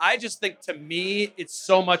 I just think, to me, it's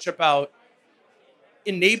so much about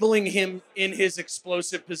enabling him in his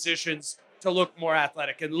explosive positions to look more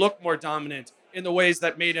athletic and look more dominant in the ways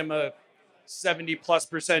that made him a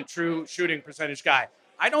 70+% true shooting percentage guy.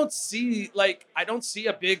 I don't see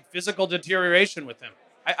a big physical deterioration with him.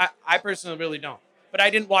 I personally really don't. But I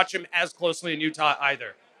didn't watch him as closely in Utah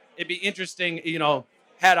either. It'd be interesting, you know,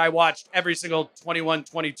 had I watched every single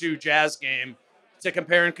 21-22 Jazz game to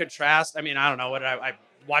compare and contrast. I mean, I don't know what I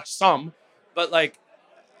watched some, but, like,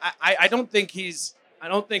 I don't think he's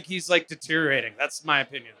like deteriorating. That's my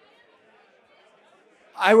opinion.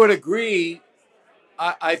 I would agree.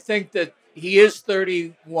 I think that he is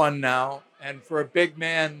 31 now, and for a big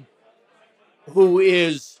man who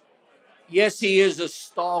is, yes, he is a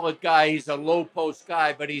stolid guy. He's a low post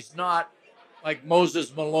guy, but he's not like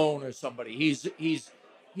Moses Malone or somebody. He's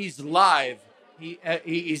live.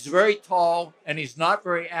 He's very tall, and he's not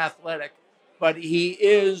very athletic, but he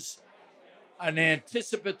is an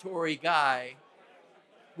anticipatory guy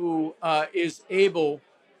who is able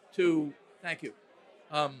to. Thank you.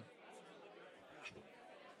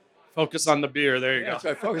 Focus on the beer. There you go. That's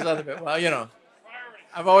right. Focus on the beer. Well, you know,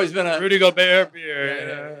 I've always been a Rudy Gobert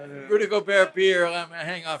beer. Rudy Gobert beer. I'm gonna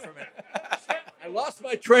hang on for a minute. I lost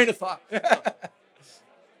my train of thought.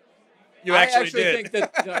 You actually did.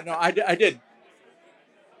 Think that I did.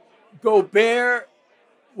 Gobert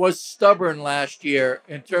was stubborn last year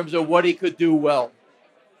in terms of what he could do well,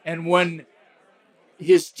 and when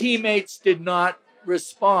his teammates did not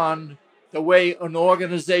respond the way an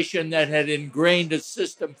organization that had ingrained a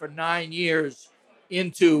system for 9 years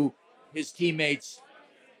into his teammates,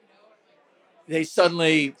 they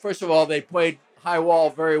suddenly, first of all, they played high wall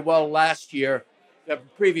very well last year, the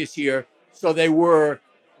previous year, so they were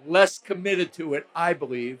less committed to it, I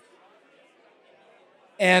believe.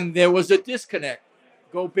 And there was a disconnect.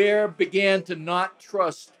 Gobert began to not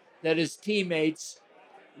trust that his teammates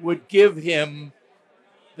would give him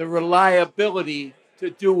the reliability to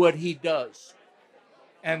do what he does.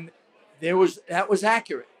 And that was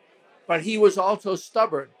accurate. But he was also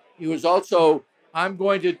stubborn. He was also, I'm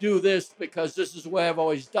going to do this because this is the way I've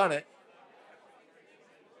always done it.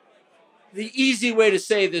 The easy way to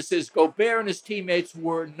say this is Gobert and his teammates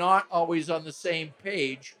were not always on the same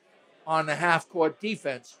page on the half-court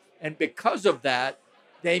defense. And because of that,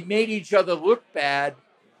 they made each other look bad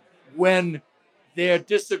when their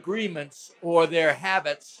disagreements or their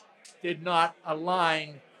habits did not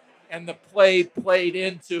align, and the play played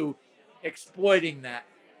into exploiting that.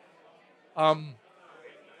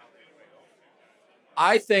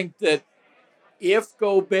 I think that if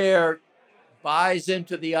Gobert buys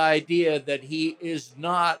into the idea that he is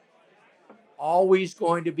not always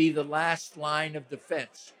going to be the last line of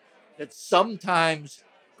defense. That sometimes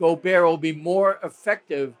Gobert will be more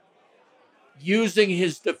effective using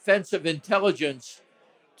his defensive intelligence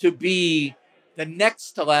to be the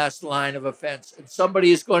next to last line of offense, and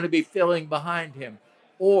somebody is going to be filling behind him.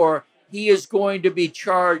 Or he is going to be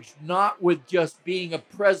charged not with just being a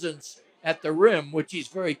presence at the rim, which he's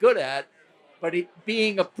very good at, but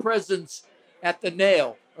being a presence at the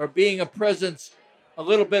nail or being a presence a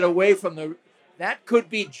little bit away from the. That could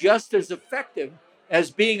be just as effective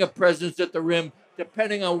as being a presence at the rim,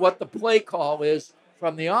 depending on what the play call is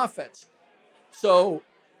from the offense. So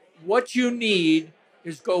what you need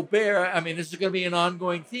is Gobert. I mean, this is going to be an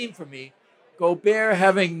ongoing theme for me. Gobert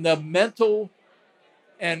having the mental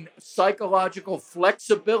and psychological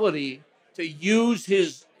flexibility to use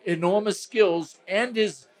his enormous skills and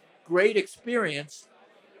his great experience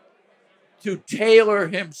to tailor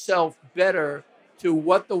himself better to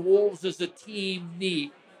what the Wolves as a team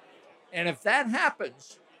need. And if that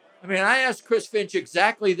happens, I mean, I asked Chris Finch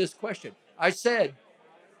exactly this question. I said,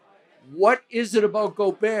 what is it about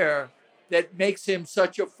Gobert that makes him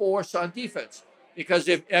such a force on defense? Because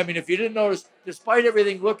if you didn't notice, despite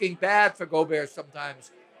everything looking bad for Gobert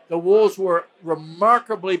sometimes, the Wolves were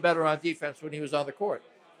remarkably better on defense when he was on the court.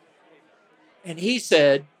 And he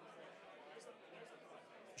said,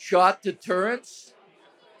 shot deterrence,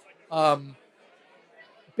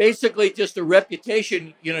 basically just a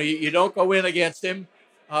reputation. You know, you don't go in against him.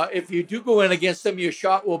 If you do go in against him, your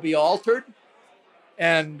shot will be altered.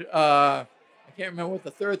 And I can't remember what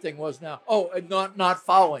the third thing was now. Oh, not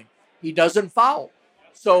fouling. He doesn't foul.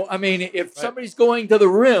 So, I mean, if somebody's going to the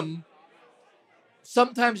rim,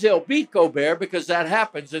 sometimes they'll beat Gobert because that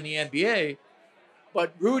happens in the NBA.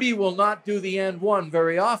 But Rudy will not do the and one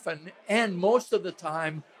very often. And most of the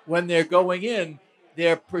time when they're going in,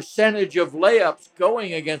 their percentage of layups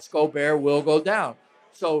going against Gobert will go down.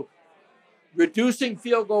 So reducing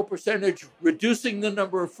field goal percentage, reducing the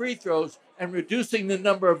number of free throws, and reducing the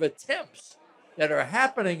number of attempts that are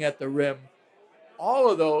happening at the rim, all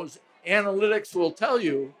of those analytics will tell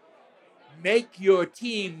you make your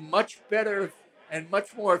team much better and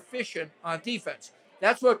much more efficient on defense.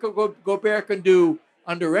 That's what Gobert can do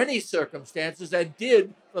under any circumstances and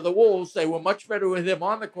did for the Wolves. They were much better with him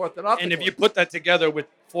on the court than off the court. And if you put that together with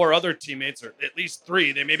 4 other teammates, or at least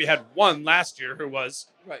 3, they maybe had 1 last year who was.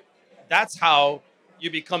 Right. That's how you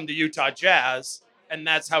become the Utah Jazz, and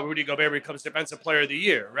that's how Rudy Gobert becomes Defensive Player of the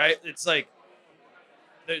Year, right? It's like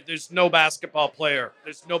there's no basketball player.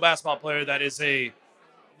 There's no basketball player that is a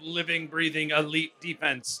living, breathing, elite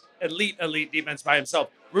defense by himself.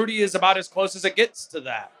 Rudy is about as close as it gets to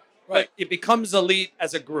that. Right. But it becomes elite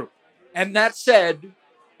as a group. And that said,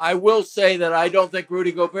 I will say that I don't think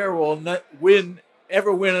Rudy Gobert will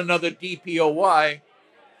ever win another DPOY,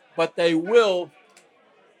 but they will.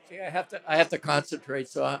 See, I have to concentrate,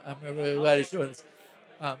 so I'm really glad he's doing this.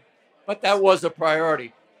 But that was a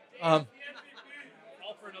priority. Call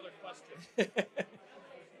for another question.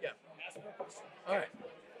 Yeah. All right.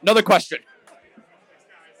 Another question.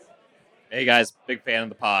 Hey guys, big fan of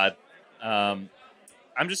the pod. I'm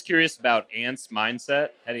just curious about Ant's mindset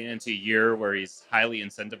heading into a year where he's highly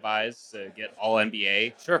incentivized to get all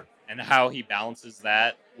NBA. Sure. And how he balances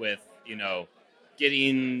that with,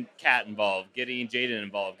 getting Kat involved, getting Jaden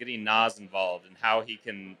involved, getting Nas involved, and how he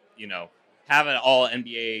can, have an all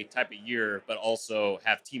NBA type of year, but also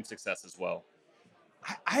have team success as well.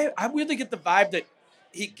 I really get the vibe that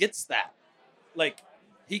he gets that. Like,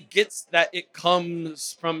 he gets that it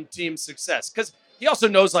comes from team success. Because he also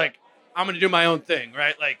knows, like, I'm going to do my own thing,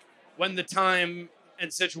 right? Like, when the time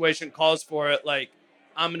and situation calls for it, like,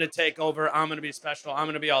 I'm going to take over, I'm going to be special, I'm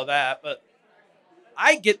going to be all that. But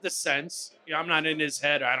I get the sense, I'm not in his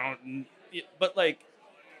head, but, like,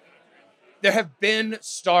 there have been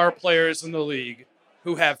star players in the league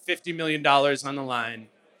who have $50 million on the line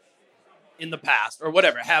in the past, or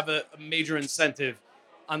whatever, have a major incentive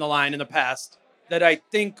on the line in the past that I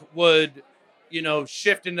think would,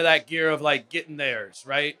 shift into that gear of, like, getting theirs,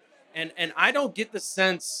 right? And I don't get the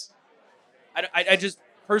sense, I just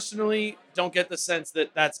personally don't get the sense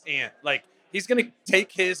that that's Ant. Like, he's going to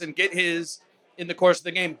take his and get his in the course of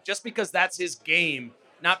the game just because that's his game,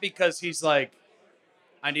 not because he's like,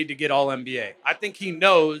 I need to get all NBA. I think he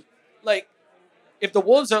knows, like, if the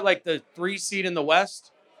Wolves are like the 3 seed in the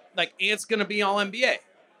West, like, Ant's going to be all NBA.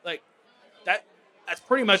 Like, that's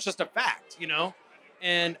pretty much just a fact,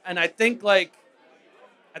 And I think, like,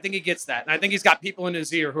 he gets that. And I think he's got people in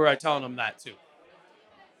his ear who are telling him that too.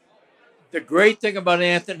 The great thing about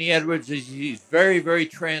Anthony Edwards is he's very, very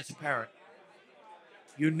transparent.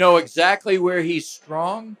 You know exactly where he's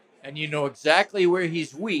strong and you know exactly where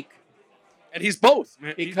he's weak. And he's both,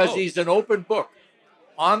 man. Because he's an open book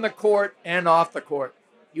on the court and off the court.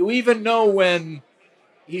 You even know when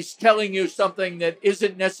he's telling you something that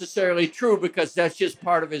isn't necessarily true because that's just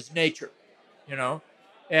part of his nature, you know?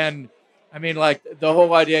 And I mean, like the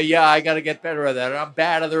whole idea, I got to get better at that. I'm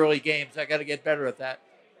bad at the early games. I got to get better at that.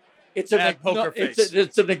 It's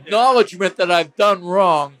it's an acknowledgement that I've done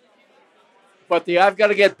wrong, but the I've got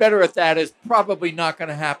to get better at that is probably not going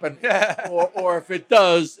to happen. or if it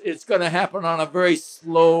does, it's going to happen on a very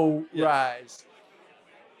slow rise.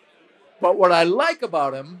 But what I like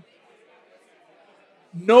about him,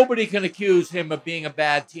 nobody can accuse him of being a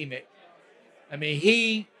bad teammate. I mean,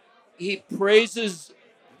 he praises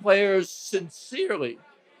players sincerely.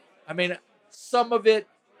 I mean, some of it,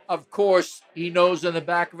 of course, he knows in the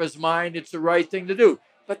back of his mind it's the right thing to do.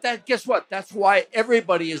 But guess what? That's why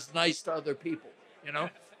everybody is nice to other people, you know?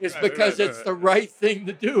 It's because it's the right thing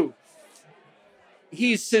to do.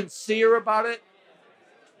 He's sincere about it.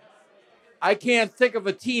 I can't think of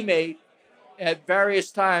a teammate at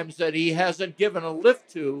various times that he hasn't given a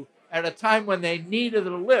lift to at a time when they needed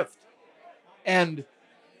a lift. And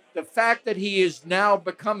the fact that he is now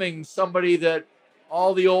becoming somebody that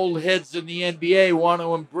all the old heads in the NBA want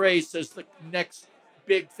to embrace as the next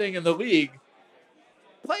big thing in the league,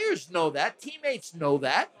 players know that. Teammates know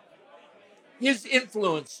that. His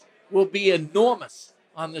influence will be enormous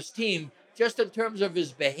on this team just in terms of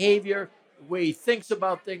his behavior, the way he thinks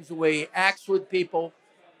about things, the way he acts with people.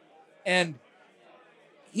 And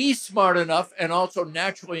he's smart enough and also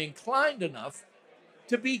naturally inclined enough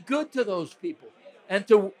to be good to those people and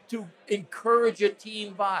to encourage a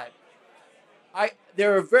team vibe.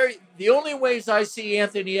 The only ways I see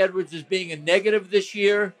Anthony Edwards as being a negative this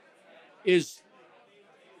year is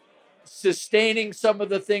sustaining some of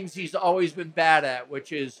the things he's always been bad at,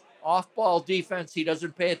 which is off-ball defense. He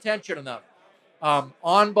doesn't pay attention enough.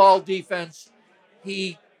 On-ball defense,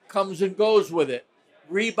 he comes and goes with it.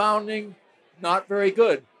 Rebounding, not very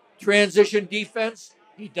good. Transition defense,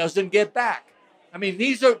 he doesn't get back. I mean,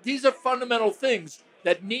 these are fundamental things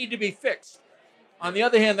that need to be fixed. On the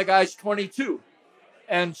other hand, the guy's 22.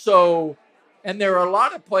 And there are a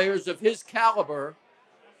lot of players of his caliber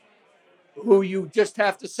who you just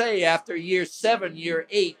have to say after year 7, year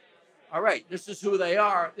 8, all right, this is who they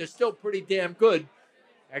are. They're still pretty damn good.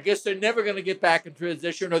 I guess they're never going to get back in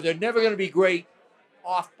transition, or they're never going to be great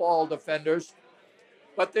off-ball defenders.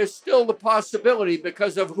 But there's still the possibility,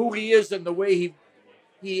 because of who he is and the way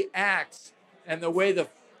he acts and the way the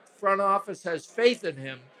front office has faith in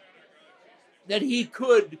him, that he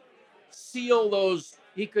could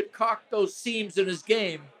he could caulk those seams in his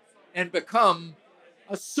game and become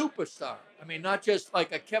a superstar. I mean, not just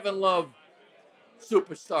like a Kevin Love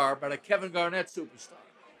superstar, but a Kevin Garnett superstar.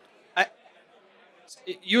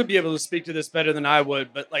 You would be able to speak to this better than I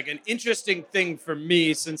would, but like an interesting thing for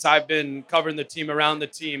me since I've been covering the team, around the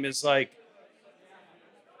team, is like,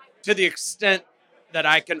 to the extent that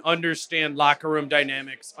I can understand locker room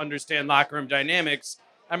dynamics. I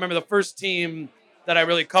remember the first team that I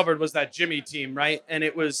really covered was that Jimmy team, right? And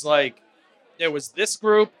it was like, there was this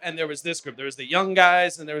group and there was this group. There was the young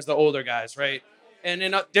guys and there was the older guys, right? And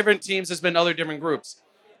in different teams, there's been other different groups.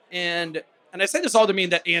 And I say this all to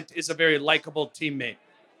mean that Ant is a very likable teammate.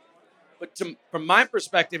 But from my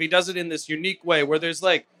perspective, he does it in this unique way where there's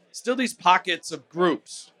like still these pockets of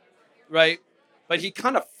groups, right? But he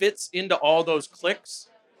kind of fits into all those cliques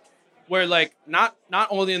where like not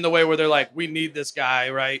only in the way where they're like, we need this guy,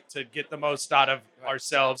 right, to get the most out of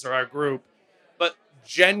ourselves or our group, but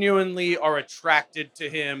genuinely are attracted to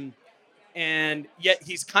him. And yet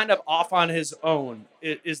he's kind of off on his own,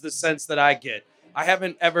 is the sense that I get. I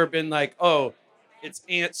haven't ever been like, oh, it's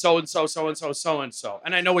Ant so-and-so, so-and-so, so-and-so.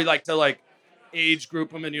 And I know we like to like age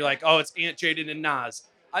group them and you're like, oh, it's Ant, Jaden, and Nas.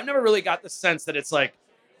 I've never really got the sense that it's like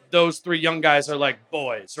those three young guys are like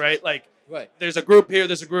boys, right? Like there's a group here,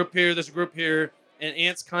 there's a group here, there's a group here. And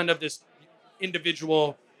Ant's kind of this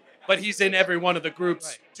individual, but he's in every one of the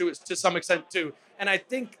groups to some extent too. And I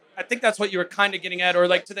think that's what you were kind of getting at, or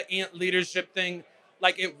like to the Ant leadership thing,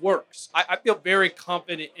 like it works. I feel very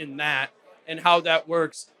confident in that. And how that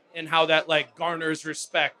works and how that like garners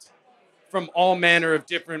respect from all manner of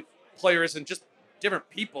different players and just different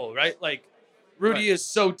people, right? Like Rudy is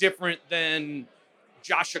so different than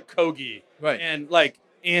Josh Okogie. Right. And like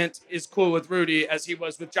Ant is cool with Rudy as he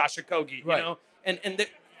was with Josh Okogie, you know? And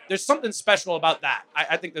there's something special about that.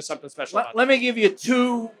 I think there's something special about Let me give you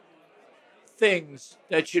two things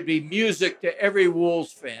that should be music to every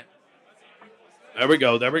Wolves fan. There we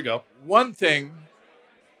go. One thing,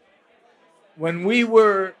 when we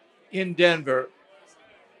were in Denver,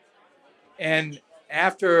 and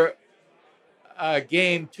after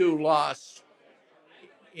Game 2 loss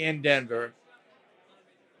in Denver,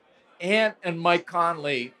 Ant and Mike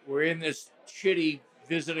Conley were in this shitty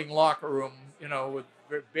visiting locker room, with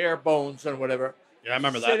bare bones and whatever. Yeah, I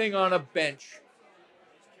remember that. Sitting on a bench,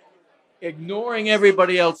 ignoring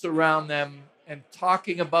everybody else around them and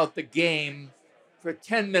talking about the game for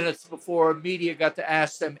 10 minutes before media got to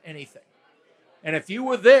ask them anything. And if you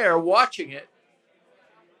were there watching it,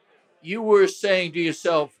 you were saying to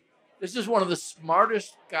yourself, this is one of the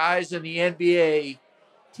smartest guys in the NBA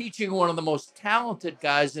teaching one of the most talented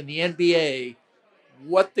guys in the NBA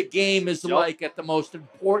what the game is like at the most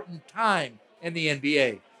important time in the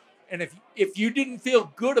NBA. And if you didn't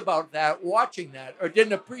feel good about that, watching that, or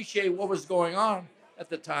didn't appreciate what was going on at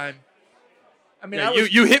the time, I mean,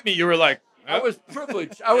 you hit me. You were like, I was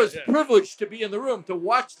privileged. I was privileged to be in the room to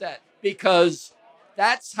watch that, because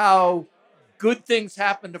that's how good things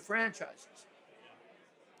happen to franchises.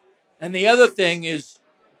 And the other thing is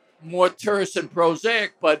more terse and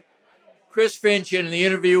prosaic, but Chris Finch in the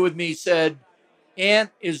interview with me said,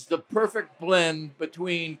 Ant is the perfect blend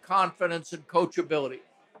between confidence and coachability.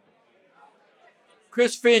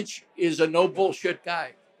 Chris Finch is a no bullshit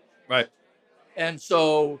guy. Right. And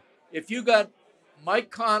so if you got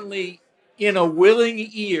Mike Conley in a willing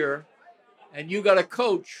ear and you got a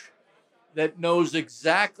coach that knows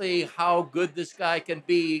exactly how good this guy can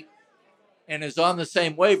be and is on the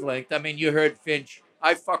same wavelength. I mean, you heard Finch.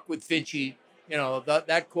 I fuck with Finchy.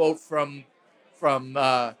 That quote from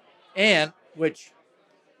Ant, which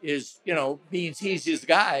is, means he's his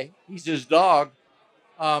guy. He's his dog.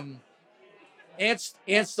 Ant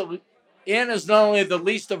is not only the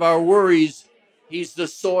least of our worries, he's the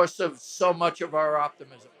source of so much of our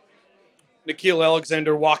optimism. Nickeil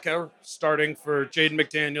Alexander-Walker starting for Jaden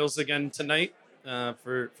McDaniels again tonight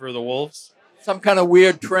for the Wolves. Some kind of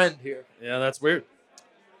weird trend here. Yeah, that's weird.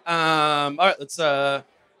 All right,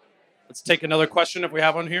 let's take another question if we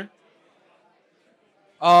have one here.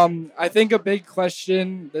 I think a big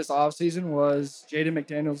question this offseason was Jaden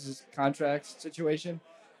McDaniels' contract situation.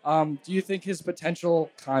 Do you think his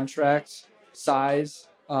potential contract size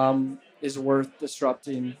is worth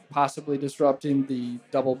possibly disrupting the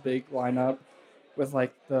double big lineup with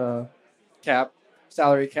like the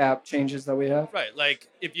salary cap changes that we have? Right, like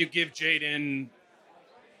if you give Jaden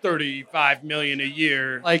 $35 million a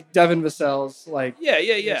year, like Devin Vassell's, like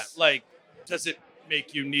yeah. Like, does it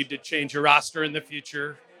make you need to change your roster in the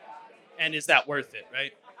future? And is that worth it?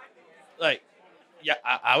 Right? Like, yeah,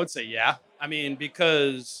 I would say yeah. I mean,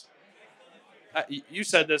 because you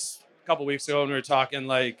said this a couple weeks ago when we were talking.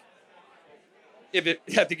 Like, I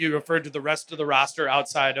think you referred to the rest of the roster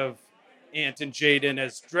outside of Ant and Jaden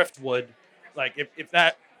as driftwood. Like, if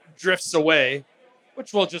that drifts away,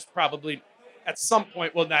 which will just probably at some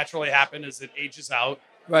point will naturally happen as it ages out.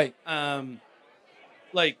 Right.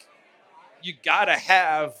 Like, you gotta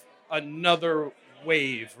have another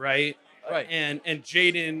wave, right? Right. And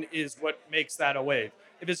Jaden is what makes that a wave.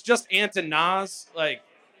 If it's just Ant and Nas, like,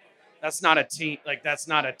 that's not a team. Like, that's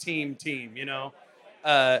not a team.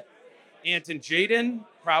 Ant and Jaden,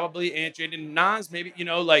 probably Ant, Jaden, Nas, maybe,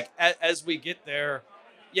 like as we get there.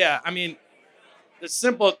 Yeah, I mean, the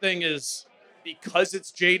simple thing is because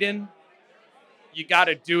it's Jaden, you got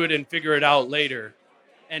to do it and figure it out later.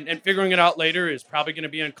 And figuring it out later is probably going to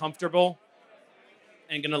be uncomfortable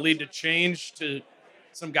and going to lead to change to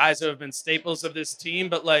some guys who have been staples of this team.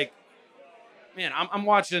 But, like, man, I'm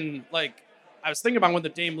watching, like, I was thinking about when the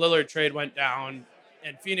Dame Lillard trade went down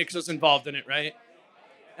and Phoenix was involved in it, right?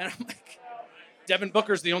 And I'm like, Devin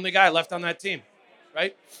Booker's the only guy left on that team,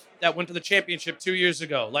 right? That went to the championship 2 years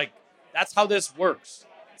ago. Like, that's how this works.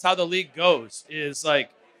 That's how the league goes, is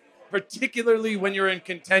like, particularly when you're in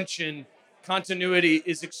contention, continuity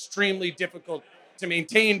is extremely difficult to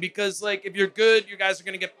maintain because, like, if you're good, you guys are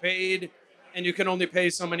going to get paid and you can only pay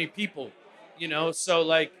so many people, So,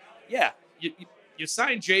 like, yeah, you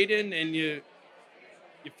sign Jaden and you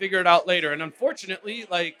figure it out later. And unfortunately,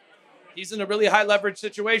 like, he's in a really high leverage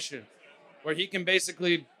situation where he can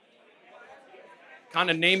basically kind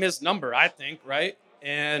of name his number, I think, right?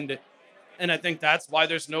 And I think that's why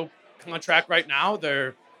there's no contract right now.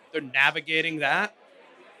 They're navigating that.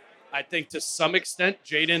 I think to some extent,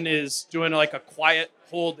 Jaden is doing like a quiet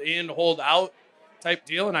hold in, hold out type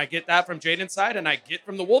deal. And I get that from Jaden's side, and I get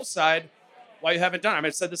from the Wolves side why you haven't done it. I mean,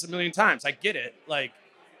 I've said this a million times. I get it. Like,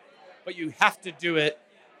 but you have to do it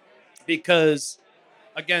because,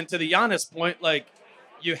 again, to the Giannis point, like,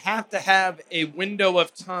 you have to have a window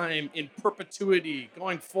of time in perpetuity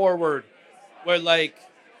going forward where, like,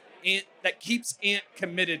 that keeps Ant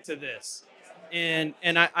committed to this. And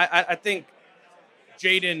I think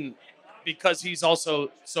Jaden, because he's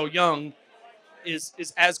also so young, is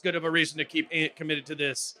as good of a reason to keep committed to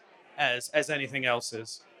this as anything else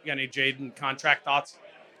is. You got any Jaden contract thoughts?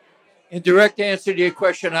 In direct answer to your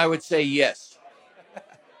question, I would say yes.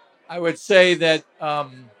 I would say that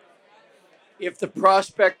if the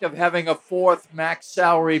prospect of having a fourth max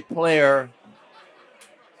salary player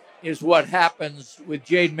is what happens with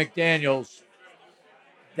Jaden McDaniels,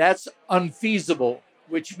 that's unfeasible,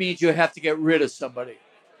 which means you have to get rid of somebody.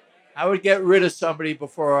 I would get rid of somebody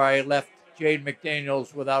before I left Jaden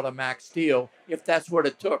McDaniels without a max deal, if that's what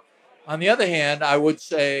it took. On the other hand, I would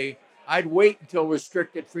say I'd wait until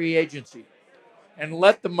restricted free agency and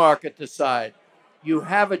let the market decide. You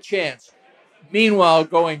have a chance. Meanwhile,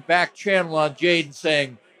 going back channel on Jaden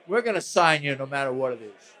saying, we're going to sign you no matter what it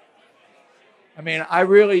is. I mean, I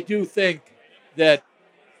really do think that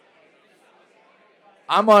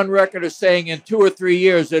I'm on record as saying in 2 or 3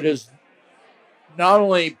 years it is not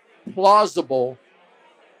only plausible,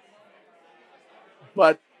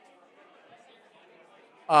 but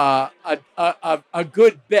a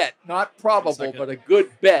good bet, not probable, but a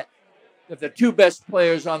good bet that the two best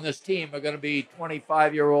players on this team are going to be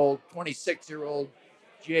 25-year-old, 26-year-old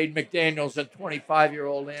Jaden McDaniels and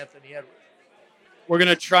 25-year-old Anthony Edwards. We're going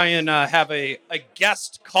to try and have a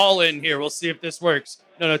guest call in here. We'll see if this works.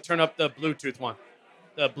 No, turn up the Bluetooth one.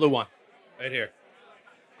 The blue one right here.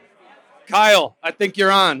 Kyle, I think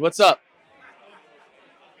you're on. What's up?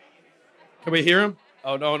 Can we hear him?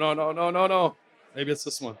 Oh, no. Maybe it's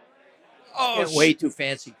this one. Oh, way too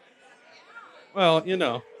fancy. Well,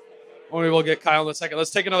 only we'll get Kyle in a second.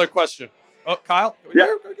 Let's take another question. Oh, Kyle?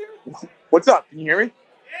 Yeah. What's up? Can you hear me?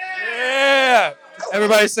 Yeah.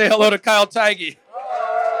 Everybody say hello to Kyle Tigey.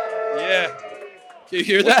 Yeah. Can you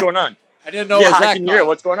hear that? What's going on? I didn't know it was I that can hear it.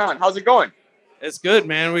 What's going on? How's it going? It's good,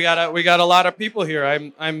 man. We got a lot of people here.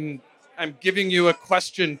 I'm giving you a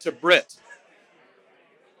question to Britt.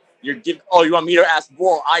 You want me to ask?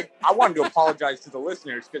 Well, I wanted to apologize to the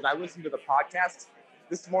listeners because I listened to the podcast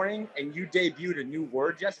this morning and you debuted a new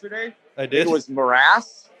word yesterday. I did. It was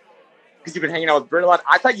morass because you've been hanging out with Britt a lot.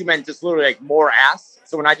 I thought you meant just literally like more ass.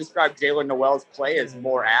 So when I described Jalen Noel's play as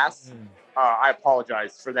more ass, I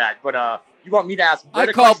apologize for that. But you want me to ask Britt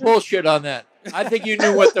I call bullshit on that. I think you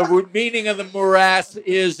knew what the meaning of the morass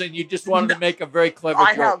is, and you just wanted to make a very clever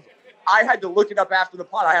joke. I had to look it up after the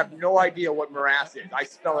pod. I have no idea what morass is. I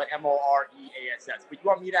spell it Moreass. But you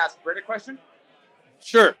want me to ask Britt a question?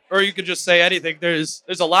 Sure. Or you could just say anything. There's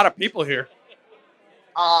a lot of people here.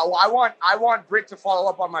 Well, I want Britt to follow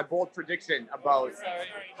up on my bold prediction about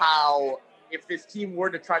how if this team were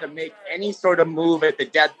to try to make any sort of move at the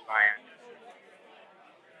deadline.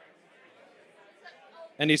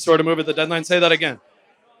 Any sort of move at the deadline? Say that again.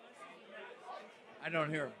 I don't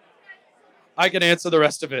hear him. I can answer the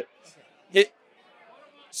rest of it.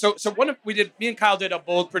 So me and Kyle did a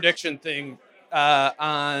bold prediction thing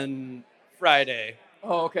on Friday.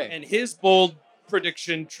 Oh, okay. And his bold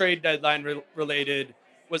prediction, trade deadline related,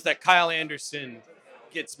 was that Kyle Anderson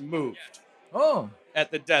gets moved. Oh.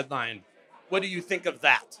 At the deadline. What do you think of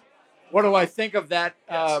that? What do I think of that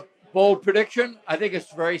bold prediction? I think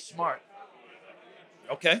it's very smart.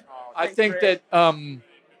 Okay. I think that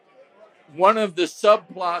one of the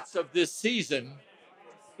subplots of this season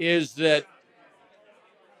is that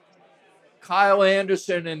Kyle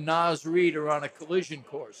Anderson and Naz Reid are on a collision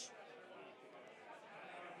course.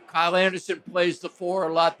 Kyle Anderson plays the 4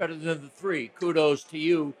 a lot better than the 3. Kudos to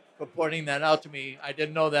you for pointing that out to me. I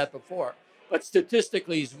didn't know that before. But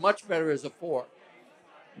statistically, he's much better as a 4.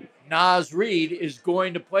 Naz Reid is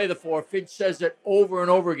going to play the 4. Finch says it over and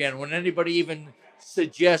over again. When anybody even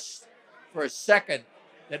suggests for a second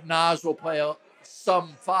that Naz will play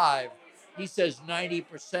some 5, he says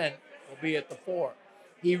 90% will be at the 4.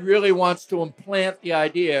 He really wants to implant the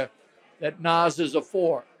idea that Naz is a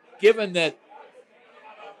 4. Given that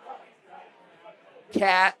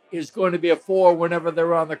Cat is going to be a 4 whenever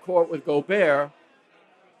they're on the court with Gobert,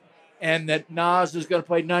 and that Naz is going to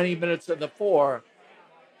play 90 minutes of the 4,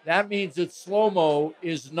 that means that Slow-Mo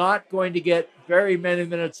is not going to get very many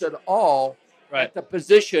minutes at all at the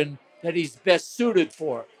position that he's best suited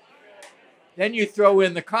for. Then you throw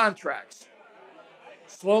in the contracts.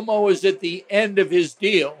 Slow-Mo is at the end of his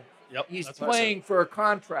deal. Yep, he's playing for a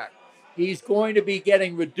contract. He's going to be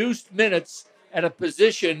getting reduced minutes at a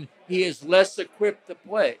position he is less equipped to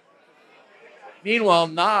play. Meanwhile,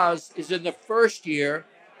 Naz is in the first year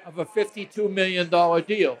of a $52 million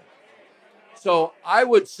deal. So I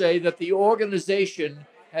would say that the organization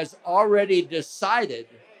has already decided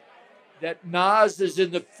that Naz is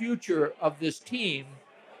in the future of this team,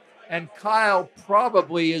 and Kyle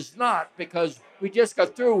probably is not, because we just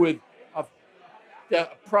got through with the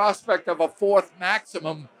prospect of a 4th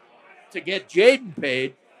maximum to get Jaden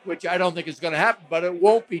paid, which I don't think is going to happen, but it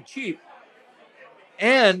won't be cheap.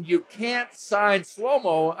 And you can't sign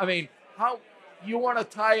Slow-Mo. I mean, how you want to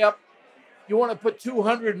tie up? You want to put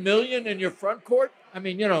 $200 million in your front court? I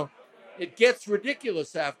mean, it gets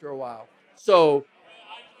ridiculous after a while. So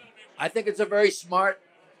I think it's a very smart,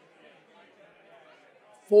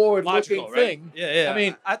 forward-looking thing. Right? Yeah. I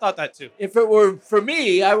mean, I thought that too. If it were for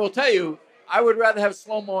me, I will tell you, I would rather have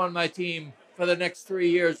Slow-Mo on my team for the next 3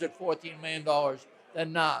 years at $14 million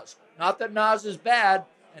than Nas. Not that Nas is bad,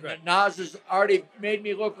 and that Nas has already made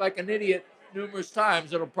me look like an idiot numerous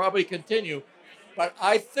times. It'll probably continue. But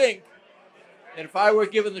I think that if I were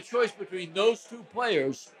given the choice between those two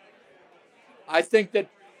players, I think that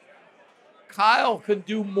Kyle can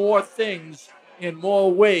do more things in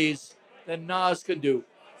more ways than Nas can do.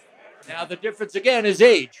 Now, the difference, again, is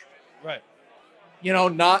age. Right.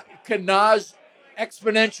 Can Nas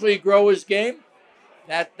exponentially grow his game?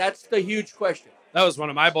 That's the huge question. That was one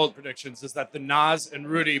of my bold predictions, is that the Nas and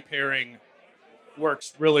Rudy pairing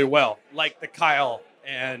works really well, like the Kyle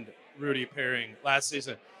and Rudy pairing last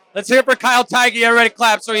season. Let's hear it for Kyle Tighe. Everybody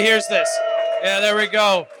clap so he hears this. Yeah, there we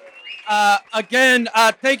go. Again,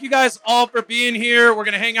 thank you guys all for being here. We're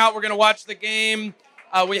going to hang out. We're going to watch the game.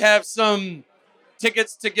 We have some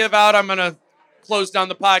tickets to give out. I'm going to close down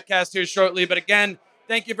the podcast here shortly. But again,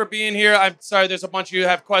 thank you for being here. I'm sorry there's a bunch of you who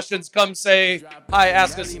have questions. Come say hi,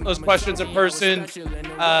 ask us those questions in person.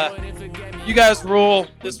 You guys rule.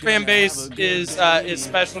 This fan base is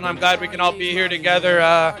special, and I'm glad we can all be here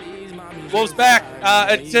together. Wolves back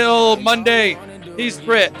until Monday. He's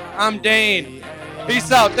Britt. I'm Dane.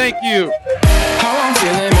 Peace out. Thank you. How I'm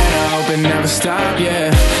feeling, man, I hope it never stop,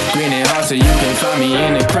 yeah. Green and hard so you can find me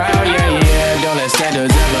in the crowd, yeah. Don't let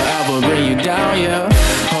standards ever bring you down, yeah.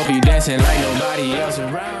 Hope you dancing like nobody else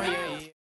around, yeah.